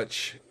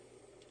much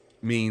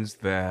means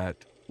that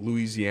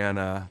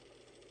Louisiana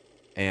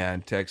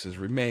and Texas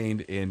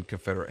remained in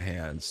Confederate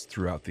hands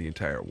throughout the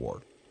entire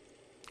war.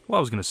 Well, I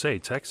was going to say,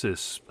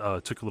 Texas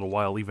took a little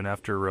while, even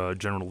after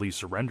General Lee's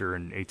surrender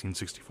in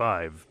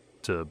 1865,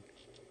 to,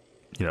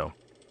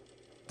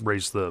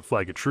 raise the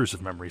flag of truce,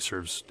 if memory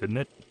serves, didn't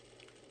it?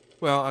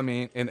 Well, I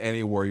mean, in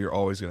any war, you're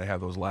always going to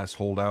have those last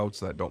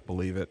holdouts that don't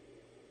believe it.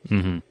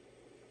 Mm-hmm.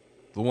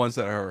 The ones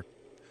that are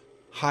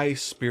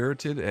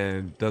high-spirited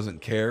and doesn't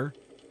care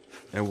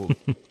and will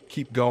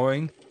keep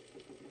going.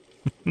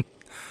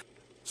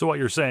 So what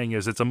you're saying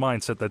is it's a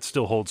mindset that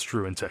still holds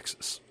true in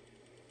Texas.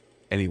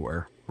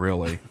 Anywhere,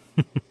 really.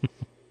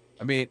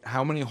 I mean,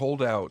 how many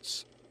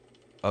holdouts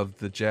of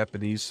the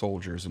Japanese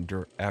soldiers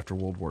after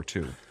World War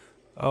II?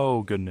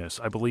 Oh, goodness.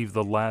 I believe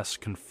the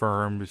last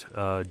confirmed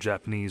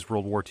Japanese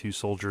World War II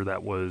soldier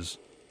that was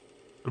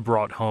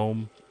brought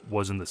home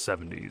was in the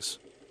 70s.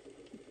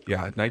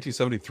 Yeah,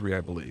 1973,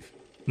 I believe.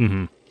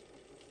 Mm-hmm.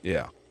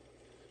 Yeah.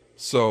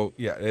 So,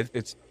 yeah,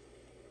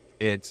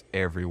 it's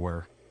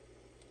everywhere.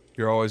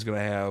 You're always going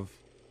to have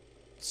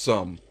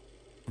some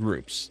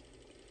groups.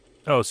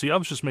 Oh, see, I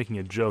was just making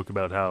a joke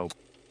about how,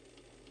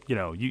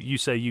 you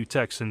say you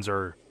Texans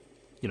are,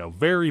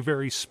 very,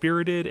 very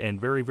spirited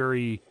and very,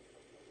 very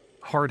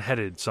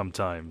hard-headed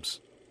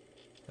sometimes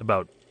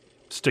about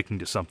sticking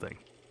to something.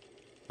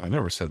 I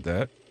never said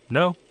that.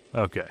 No?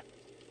 Okay.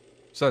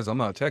 Besides, I'm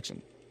not a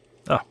Texan.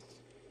 Oh.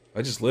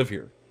 I just live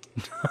here.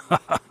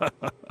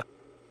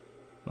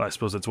 I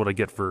suppose that's what I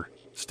get for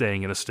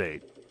staying in a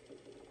state.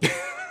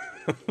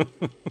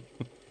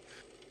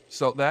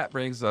 So that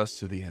brings us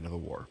to the end of the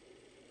war.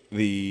 At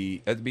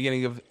the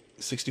beginning of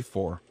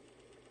 64,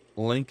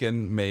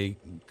 Lincoln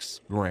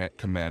makes Grant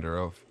commander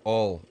of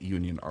all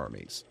Union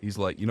armies. He's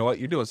like, you know what?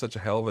 You're doing such a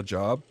hell of a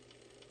job.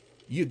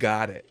 You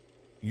got it.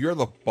 You're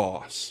the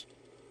boss.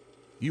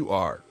 You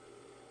are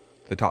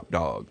the top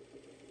dog.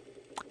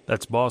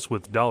 That's boss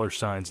with dollar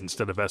signs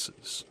instead of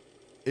S's.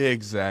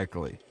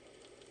 Exactly.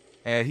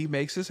 And he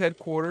makes his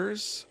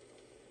headquarters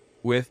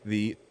with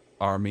the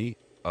Army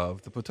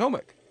of the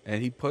Potomac.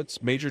 And he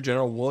puts Major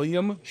General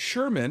William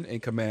Sherman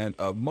in command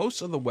of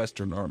most of the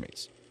Western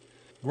armies.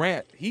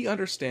 Grant, he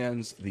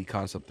understands the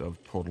concept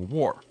of total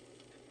war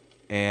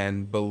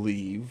and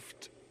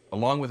believed,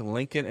 along with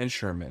Lincoln and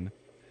Sherman,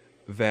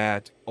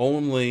 that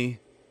only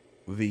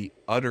the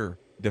utter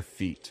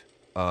defeat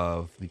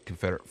of the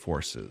Confederate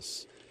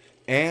forces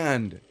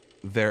and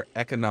their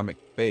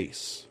economic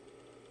base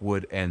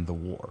would end the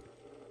war.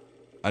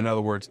 In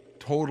other words,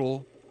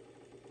 total,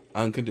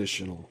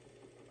 unconditional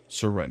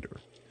surrender.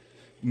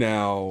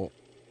 Now,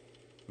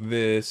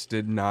 this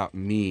did not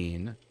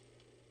mean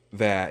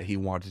that he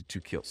wanted to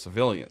kill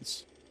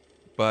civilians,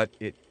 but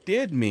it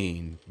did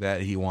mean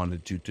that he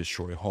wanted to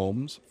destroy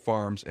homes,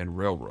 farms, and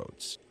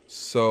railroads.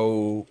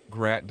 So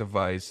Grant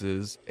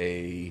devises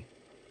a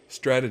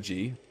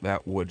strategy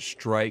that would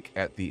strike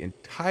at the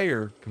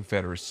entire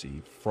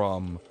Confederacy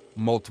from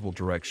multiple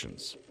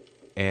directions.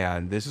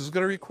 And this is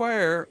going to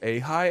require a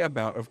high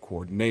amount of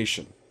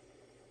coordination.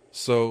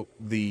 So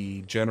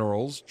the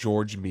generals,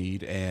 George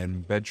Meade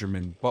and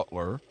Benjamin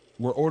Butler,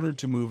 were ordered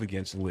to move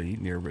against Lee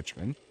near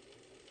Richmond.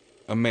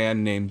 A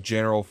man named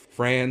General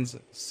Franz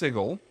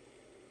Sigel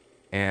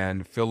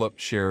and Philip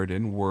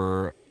Sheridan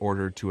were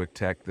ordered to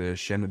attack the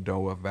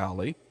Shenandoah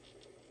Valley.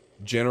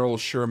 General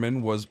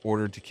Sherman was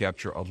ordered to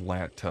capture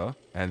Atlanta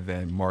and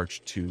then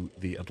march to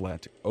the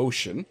Atlantic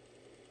Ocean.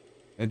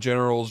 And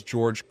Generals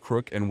George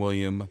Crook and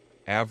William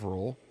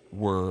Averill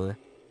were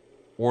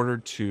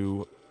ordered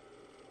to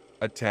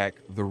attack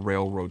the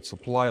railroad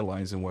supply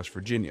lines in West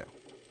Virginia.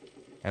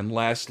 And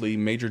lastly,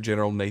 Major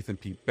General Nathan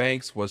P.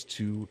 Banks was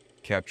to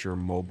capture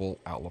Mobile,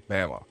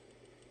 Alabama.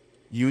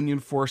 Union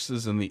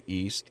forces in the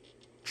east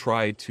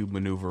tried to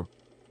maneuver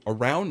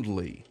around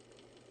Lee,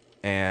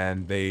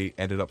 and they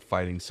ended up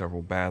fighting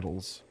several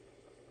battles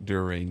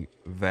during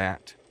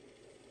that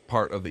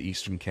part of the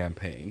Eastern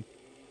campaign.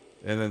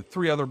 And then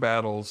 3 other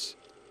battles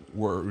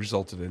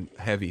resulted in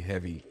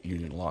heavy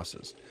Union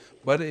losses.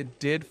 But it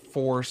did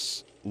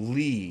force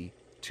Lee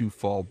to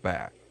fall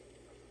back,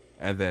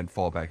 and then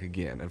fall back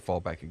again, and fall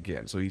back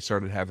again. So he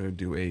started having to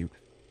do a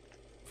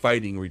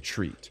fighting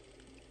retreat.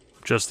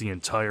 Just the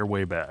entire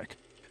way back.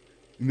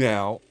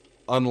 Now,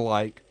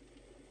 unlike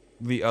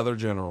the other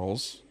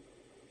generals,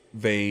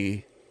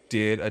 they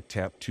did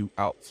attempt to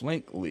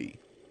outflank Lee.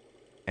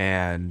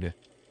 And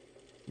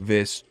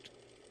this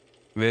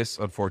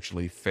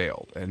unfortunately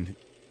failed. And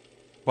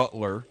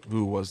Butler,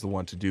 who was the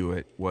one to do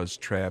it, was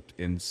trapped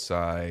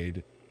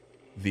inside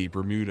the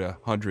Bermuda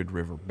 100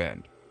 River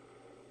Bend.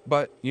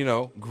 But,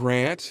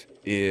 Grant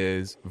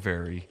is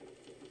very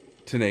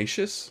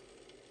tenacious,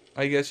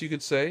 I guess you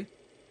could say.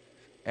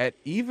 And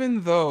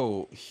even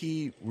though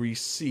he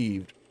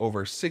received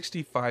over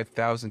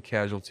 65,000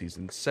 casualties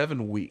in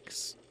 7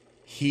 weeks,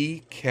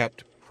 he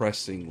kept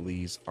pressing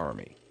Lee's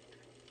army.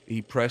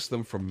 He pressed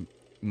them from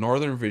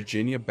Northern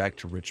Virginia back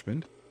to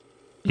Richmond.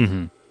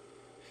 Mm-hmm.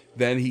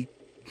 Then he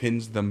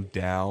pins them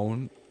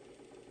down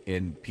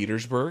in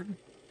Petersburg,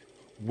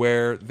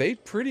 where they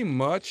pretty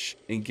much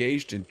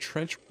engaged in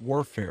trench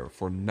warfare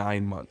for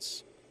 9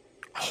 months.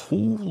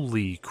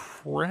 Holy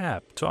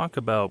crap. Talk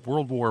about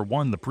World War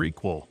I, the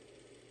prequel.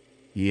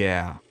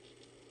 Yeah.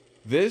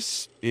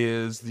 This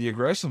is the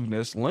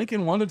aggressiveness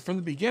Lincoln wanted from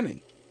the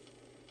beginning.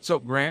 So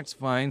Grant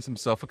finds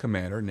himself a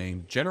commander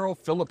named General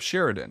Philip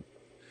Sheridan.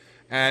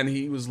 And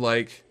he was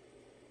like,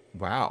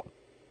 wow,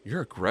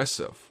 you're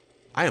aggressive.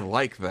 I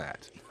like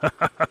that.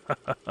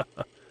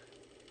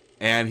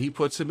 And he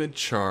puts him in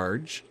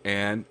charge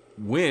and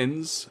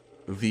wins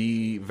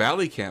the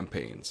Valley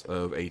campaigns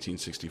of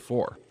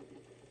 1864.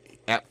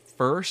 At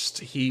first,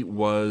 he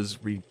was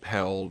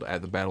repelled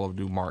at the Battle of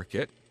New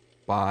Market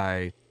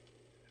by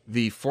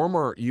the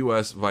former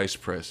U.S. Vice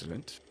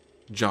President,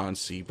 John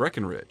C.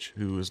 Breckinridge,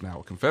 who is now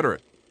a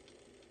Confederate.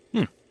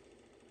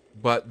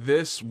 But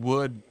this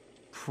would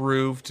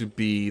prove to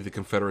be the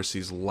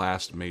Confederacy's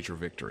last major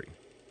victory.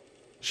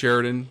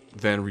 Sheridan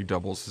then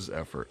redoubles his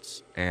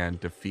efforts and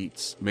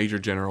defeats Major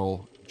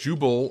General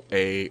Jubal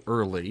A.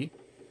 Early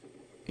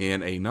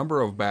in a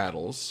number of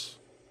battles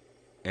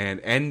and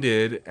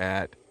ended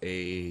at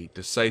a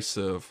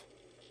decisive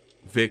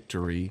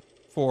victory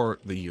for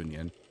the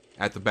Union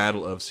at the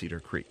Battle of Cedar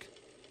Creek.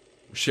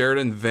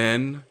 Sheridan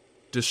then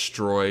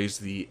destroys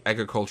the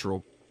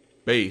agricultural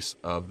base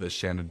of the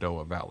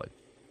Shenandoah Valley.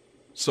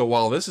 So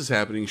while this is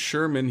happening,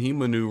 Sherman, he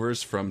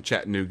maneuvers from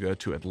Chattanooga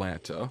to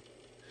Atlanta,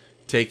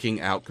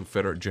 taking out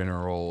Confederate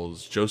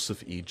generals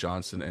Joseph E.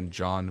 Johnson and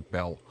John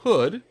Bell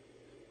Hood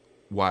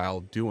while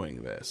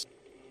doing this.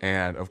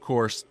 And of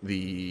course,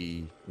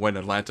 when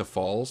Atlanta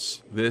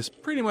falls, this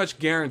pretty much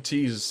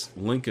guarantees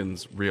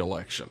Lincoln's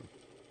re-election.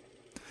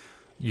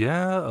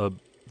 Yeah, a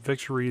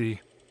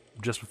victory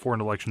just before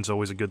an election is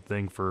always a good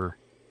thing for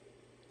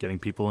getting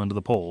people into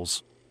the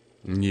polls.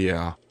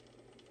 Yeah.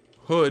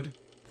 Hood,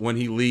 when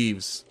he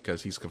leaves,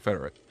 because he's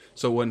Confederate,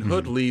 so when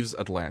Hood leaves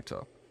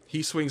Atlanta,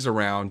 he swings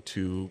around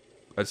to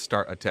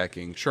start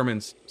attacking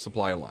Sherman's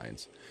supply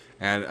lines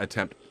and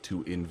attempt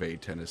to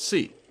invade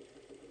Tennessee.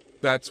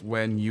 That's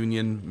when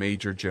Union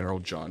Major General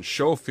John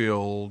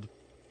Schofield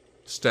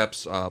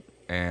steps up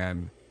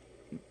and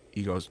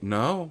he goes,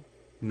 no,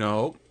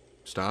 no,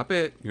 stop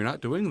it. You're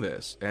not doing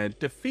this. And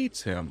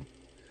defeats him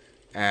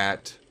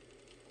at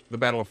the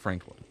Battle of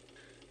Franklin.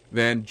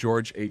 Then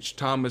George H.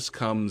 Thomas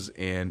comes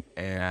in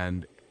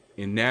and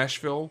in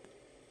Nashville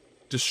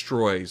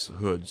destroys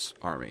Hood's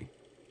army.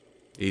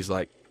 He's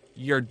like,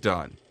 you're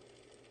done.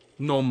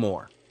 No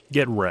more.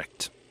 Get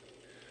wrecked.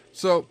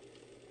 So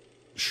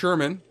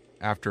Sherman,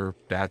 after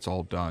that's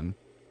all done,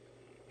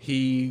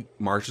 he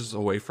marches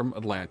away from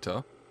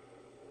Atlanta,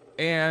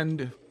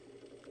 and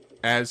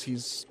as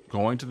he's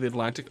going to the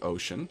Atlantic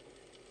Ocean,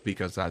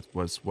 because that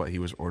was what he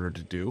was ordered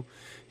to do,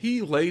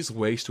 he lays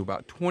waste to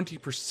about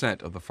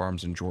 20% of the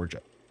farms in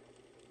Georgia.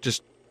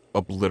 Just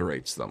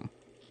obliterates them.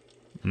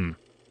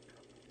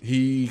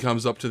 He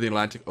comes up to the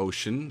Atlantic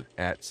Ocean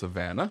at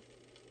Savannah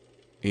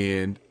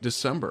in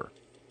December.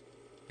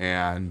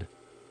 And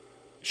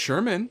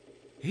Sherman,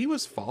 he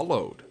was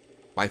followed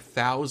by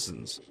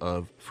thousands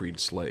of freed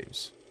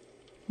slaves.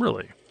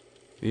 Really?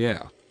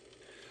 Yeah.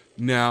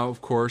 Now,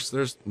 of course,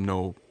 there's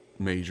no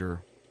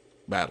major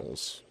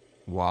battles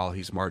while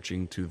he's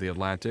marching to the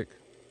Atlantic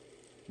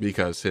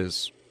because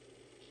his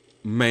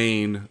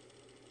main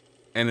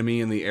enemy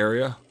in the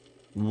area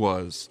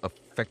was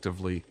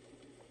effectively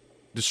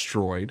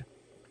destroyed.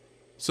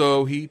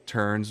 So he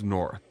turns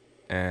north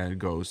and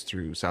goes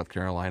through South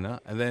Carolina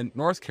and then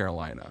North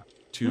Carolina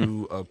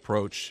to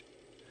approach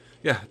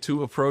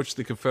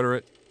the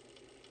Confederate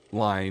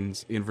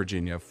lines in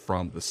Virginia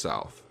from the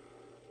south,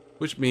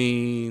 which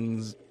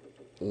means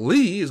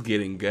Lee is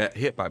getting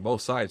hit by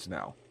both sides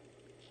now.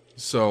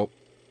 So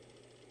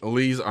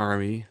Lee's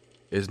army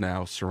is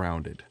now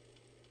surrounded.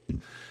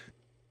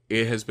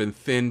 It has been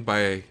thinned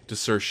by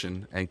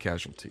desertion and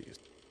casualties.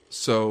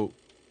 So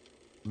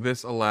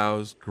this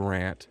allows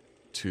Grant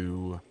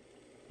to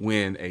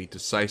win a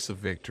decisive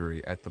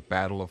victory at the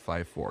Battle of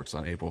Five Forks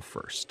on April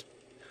 1st,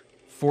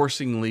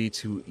 forcing Lee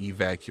to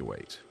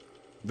evacuate.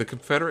 The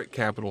Confederate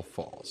capital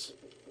falls.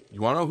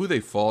 You want to know who they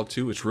fall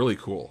to? It's really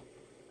cool.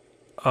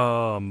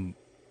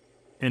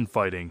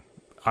 Infighting.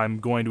 I'm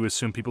going to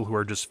assume people who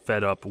are just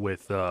fed up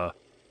with the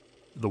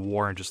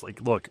war and just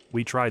like, look,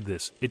 we tried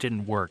this. It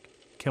didn't work.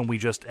 Can we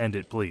just end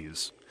it,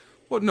 please?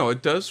 Well, no,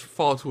 it does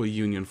fall to a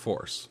Union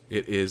force.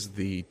 It is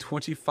the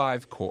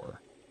 25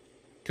 Corps,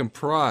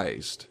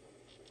 comprised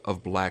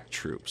of black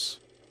troops.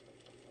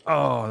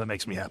 Oh, that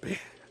makes me happy.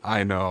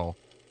 I know.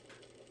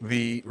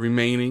 The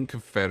remaining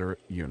Confederate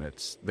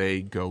units,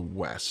 they go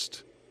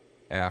west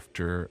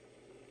after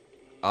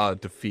a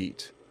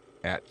defeat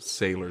at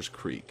Sailor's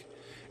Creek.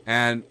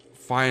 And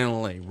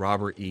finally,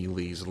 Robert E.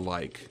 Lee's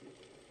like,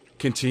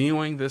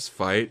 continuing this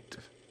fight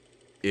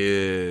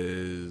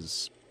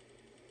is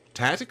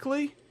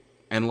tactically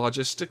and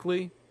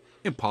logistically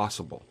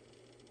impossible.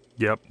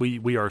 Yep,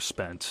 we are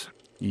spent.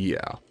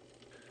 Yeah.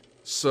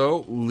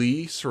 So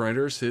Lee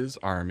surrenders his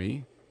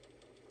army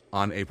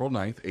on April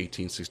 9th,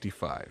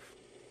 1865.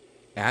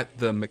 At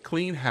the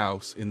McLean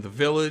House in the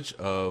village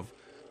of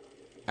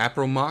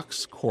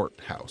Appomattox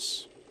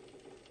Courthouse.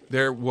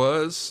 There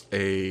was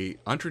a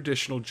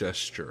untraditional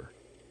gesture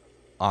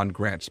on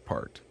Grant's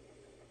part,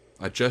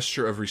 a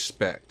gesture of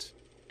respect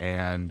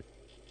and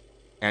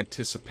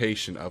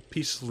anticipation of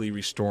peacefully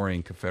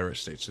restoring Confederate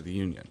States to the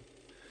Union.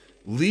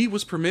 Lee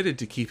was permitted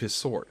to keep his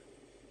sword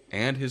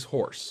and his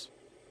horse.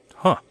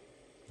 Huh.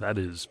 That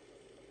is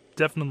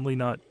definitely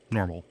not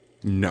normal.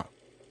 No.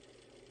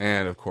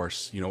 And, of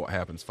course, you know what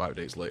happens 5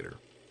 days later.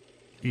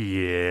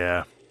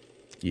 Yeah.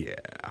 Yeah.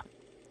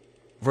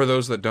 For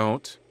those that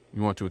don't,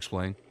 you want to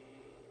explain?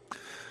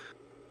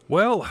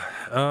 Well,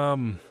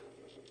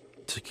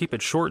 to keep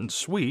it short and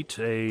sweet,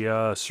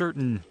 a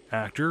certain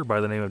actor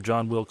by the name of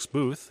John Wilkes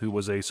Booth, who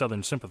was a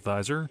Southern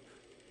sympathizer,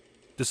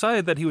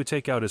 decided that he would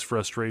take out his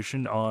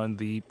frustration on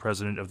the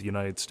President of the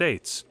United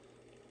States.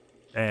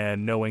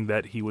 And knowing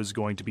that he was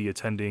going to be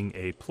attending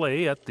a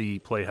play at the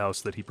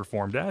playhouse that he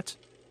performed at,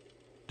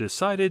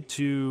 decided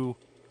to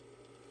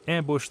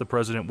ambush the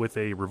president with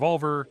a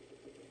revolver,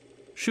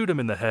 shoot him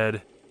in the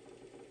head,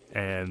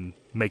 and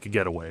make a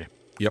getaway.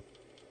 Yep.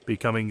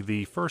 Becoming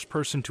the first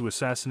person to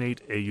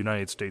assassinate a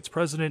United States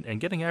president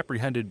and getting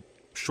apprehended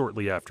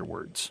shortly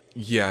afterwards.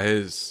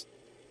 Yeah,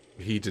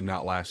 he did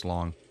not last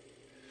long.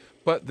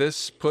 But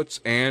this puts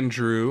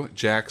Andrew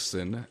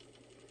Jackson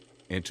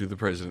into the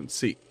president's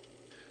seat.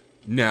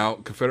 Now,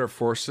 Confederate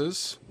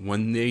forces,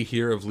 when they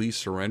hear of Lee's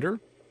surrender,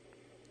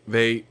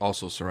 they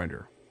also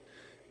surrender.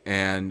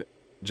 And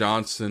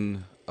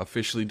Johnson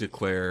officially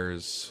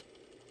declares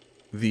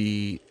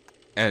the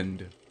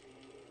end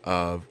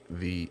of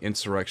the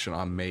insurrection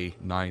on May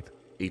 9th,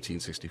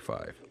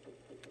 1865.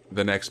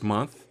 The next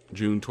month,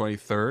 June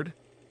 23rd,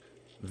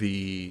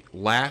 the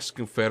last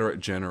Confederate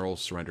general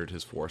surrendered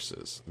his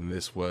forces. And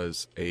this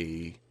was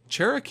a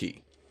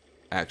Cherokee,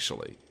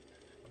 actually,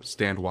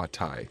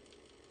 Stand-Watie.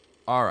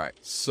 All right,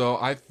 so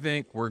I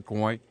think we're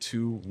going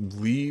to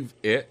leave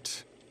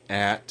it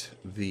at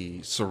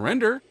the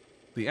surrender,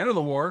 the end of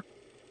the war,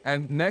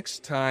 and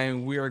next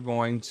time we are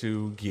going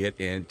to get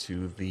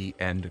into the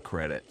end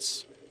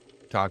credits.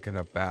 talking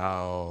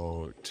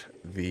about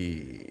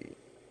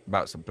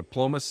some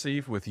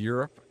diplomacy with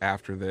Europe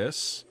after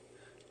this,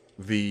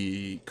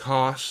 the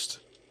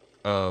cost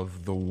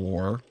of the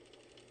war,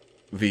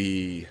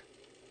 the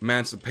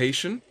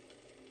emancipation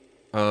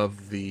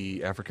of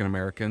the African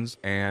Americans,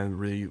 and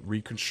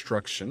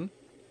reconstruction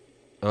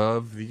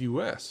of the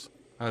U.S.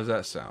 How does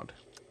that sound?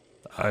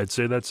 I'd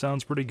say that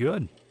sounds pretty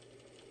good.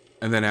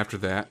 And then after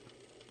that,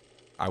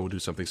 I will do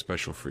something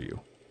special for you.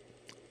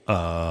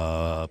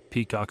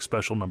 Peacock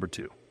special number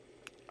 2.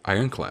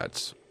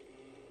 Ironclads.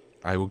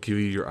 I will give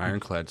you your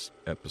Ironclads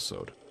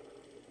episode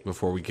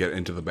before we get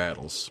into the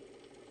battles.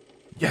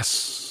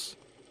 Yes!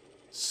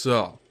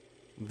 So,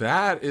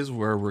 that is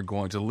where we're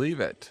going to leave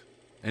it.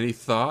 Any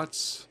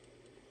thoughts?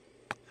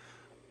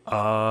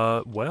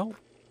 Well,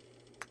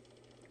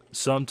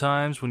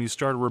 sometimes when you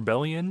start a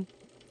rebellion,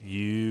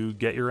 you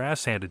get your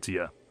ass handed to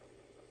you.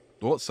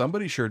 Well,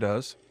 somebody sure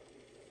does.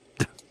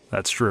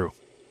 That's true.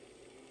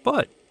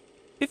 But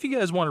if you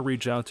guys want to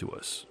reach out to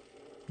us,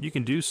 you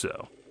can do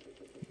so.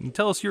 You can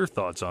tell us your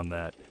thoughts on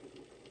that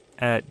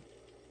at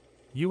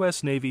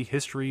US Navy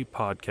History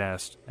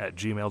Podcast at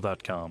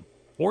gmail.com.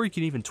 Or you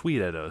can even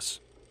tweet at us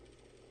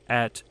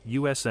at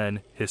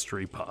USN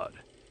History Pod.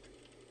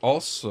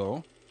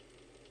 Also,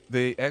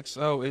 the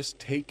XO is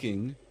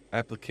taking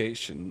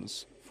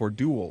applications for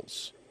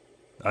duels.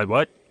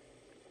 What?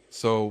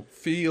 So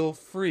feel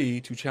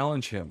free to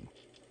challenge him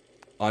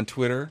on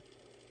Twitter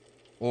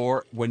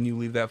or when you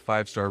leave that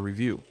 5-star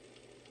review.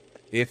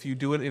 If you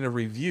do it in a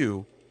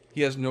review,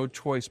 he has no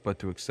choice but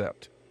to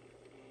accept.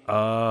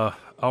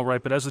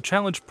 Alright, but as a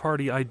challenge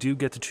party, I do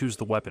get to choose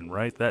the weapon,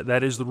 right?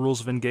 That is the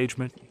rules of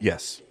engagement?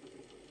 Yes.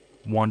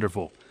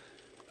 Wonderful.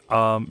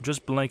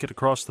 Just blanket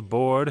across the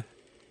board.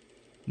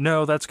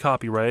 No, that's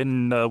copyright,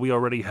 and we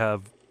already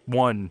have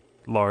one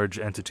large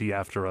entity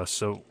after us,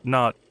 so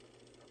not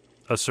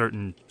a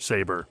certain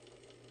saber.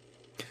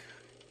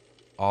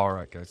 All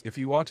right, guys. If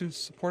you want to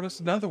support us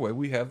another way,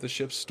 we have the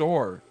ship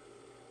store.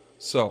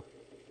 So,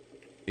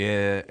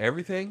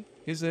 everything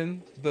is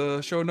in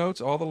the show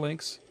notes, all the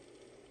links.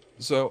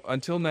 So,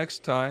 until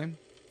next time,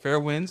 fair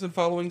winds and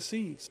following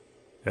seas.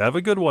 Have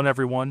a good one,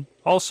 everyone.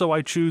 Also,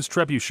 I choose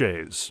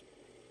trebuchets.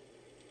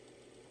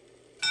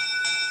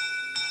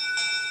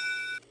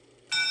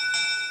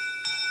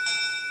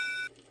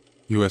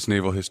 U.S.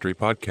 Naval History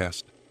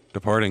Podcast.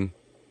 Departing.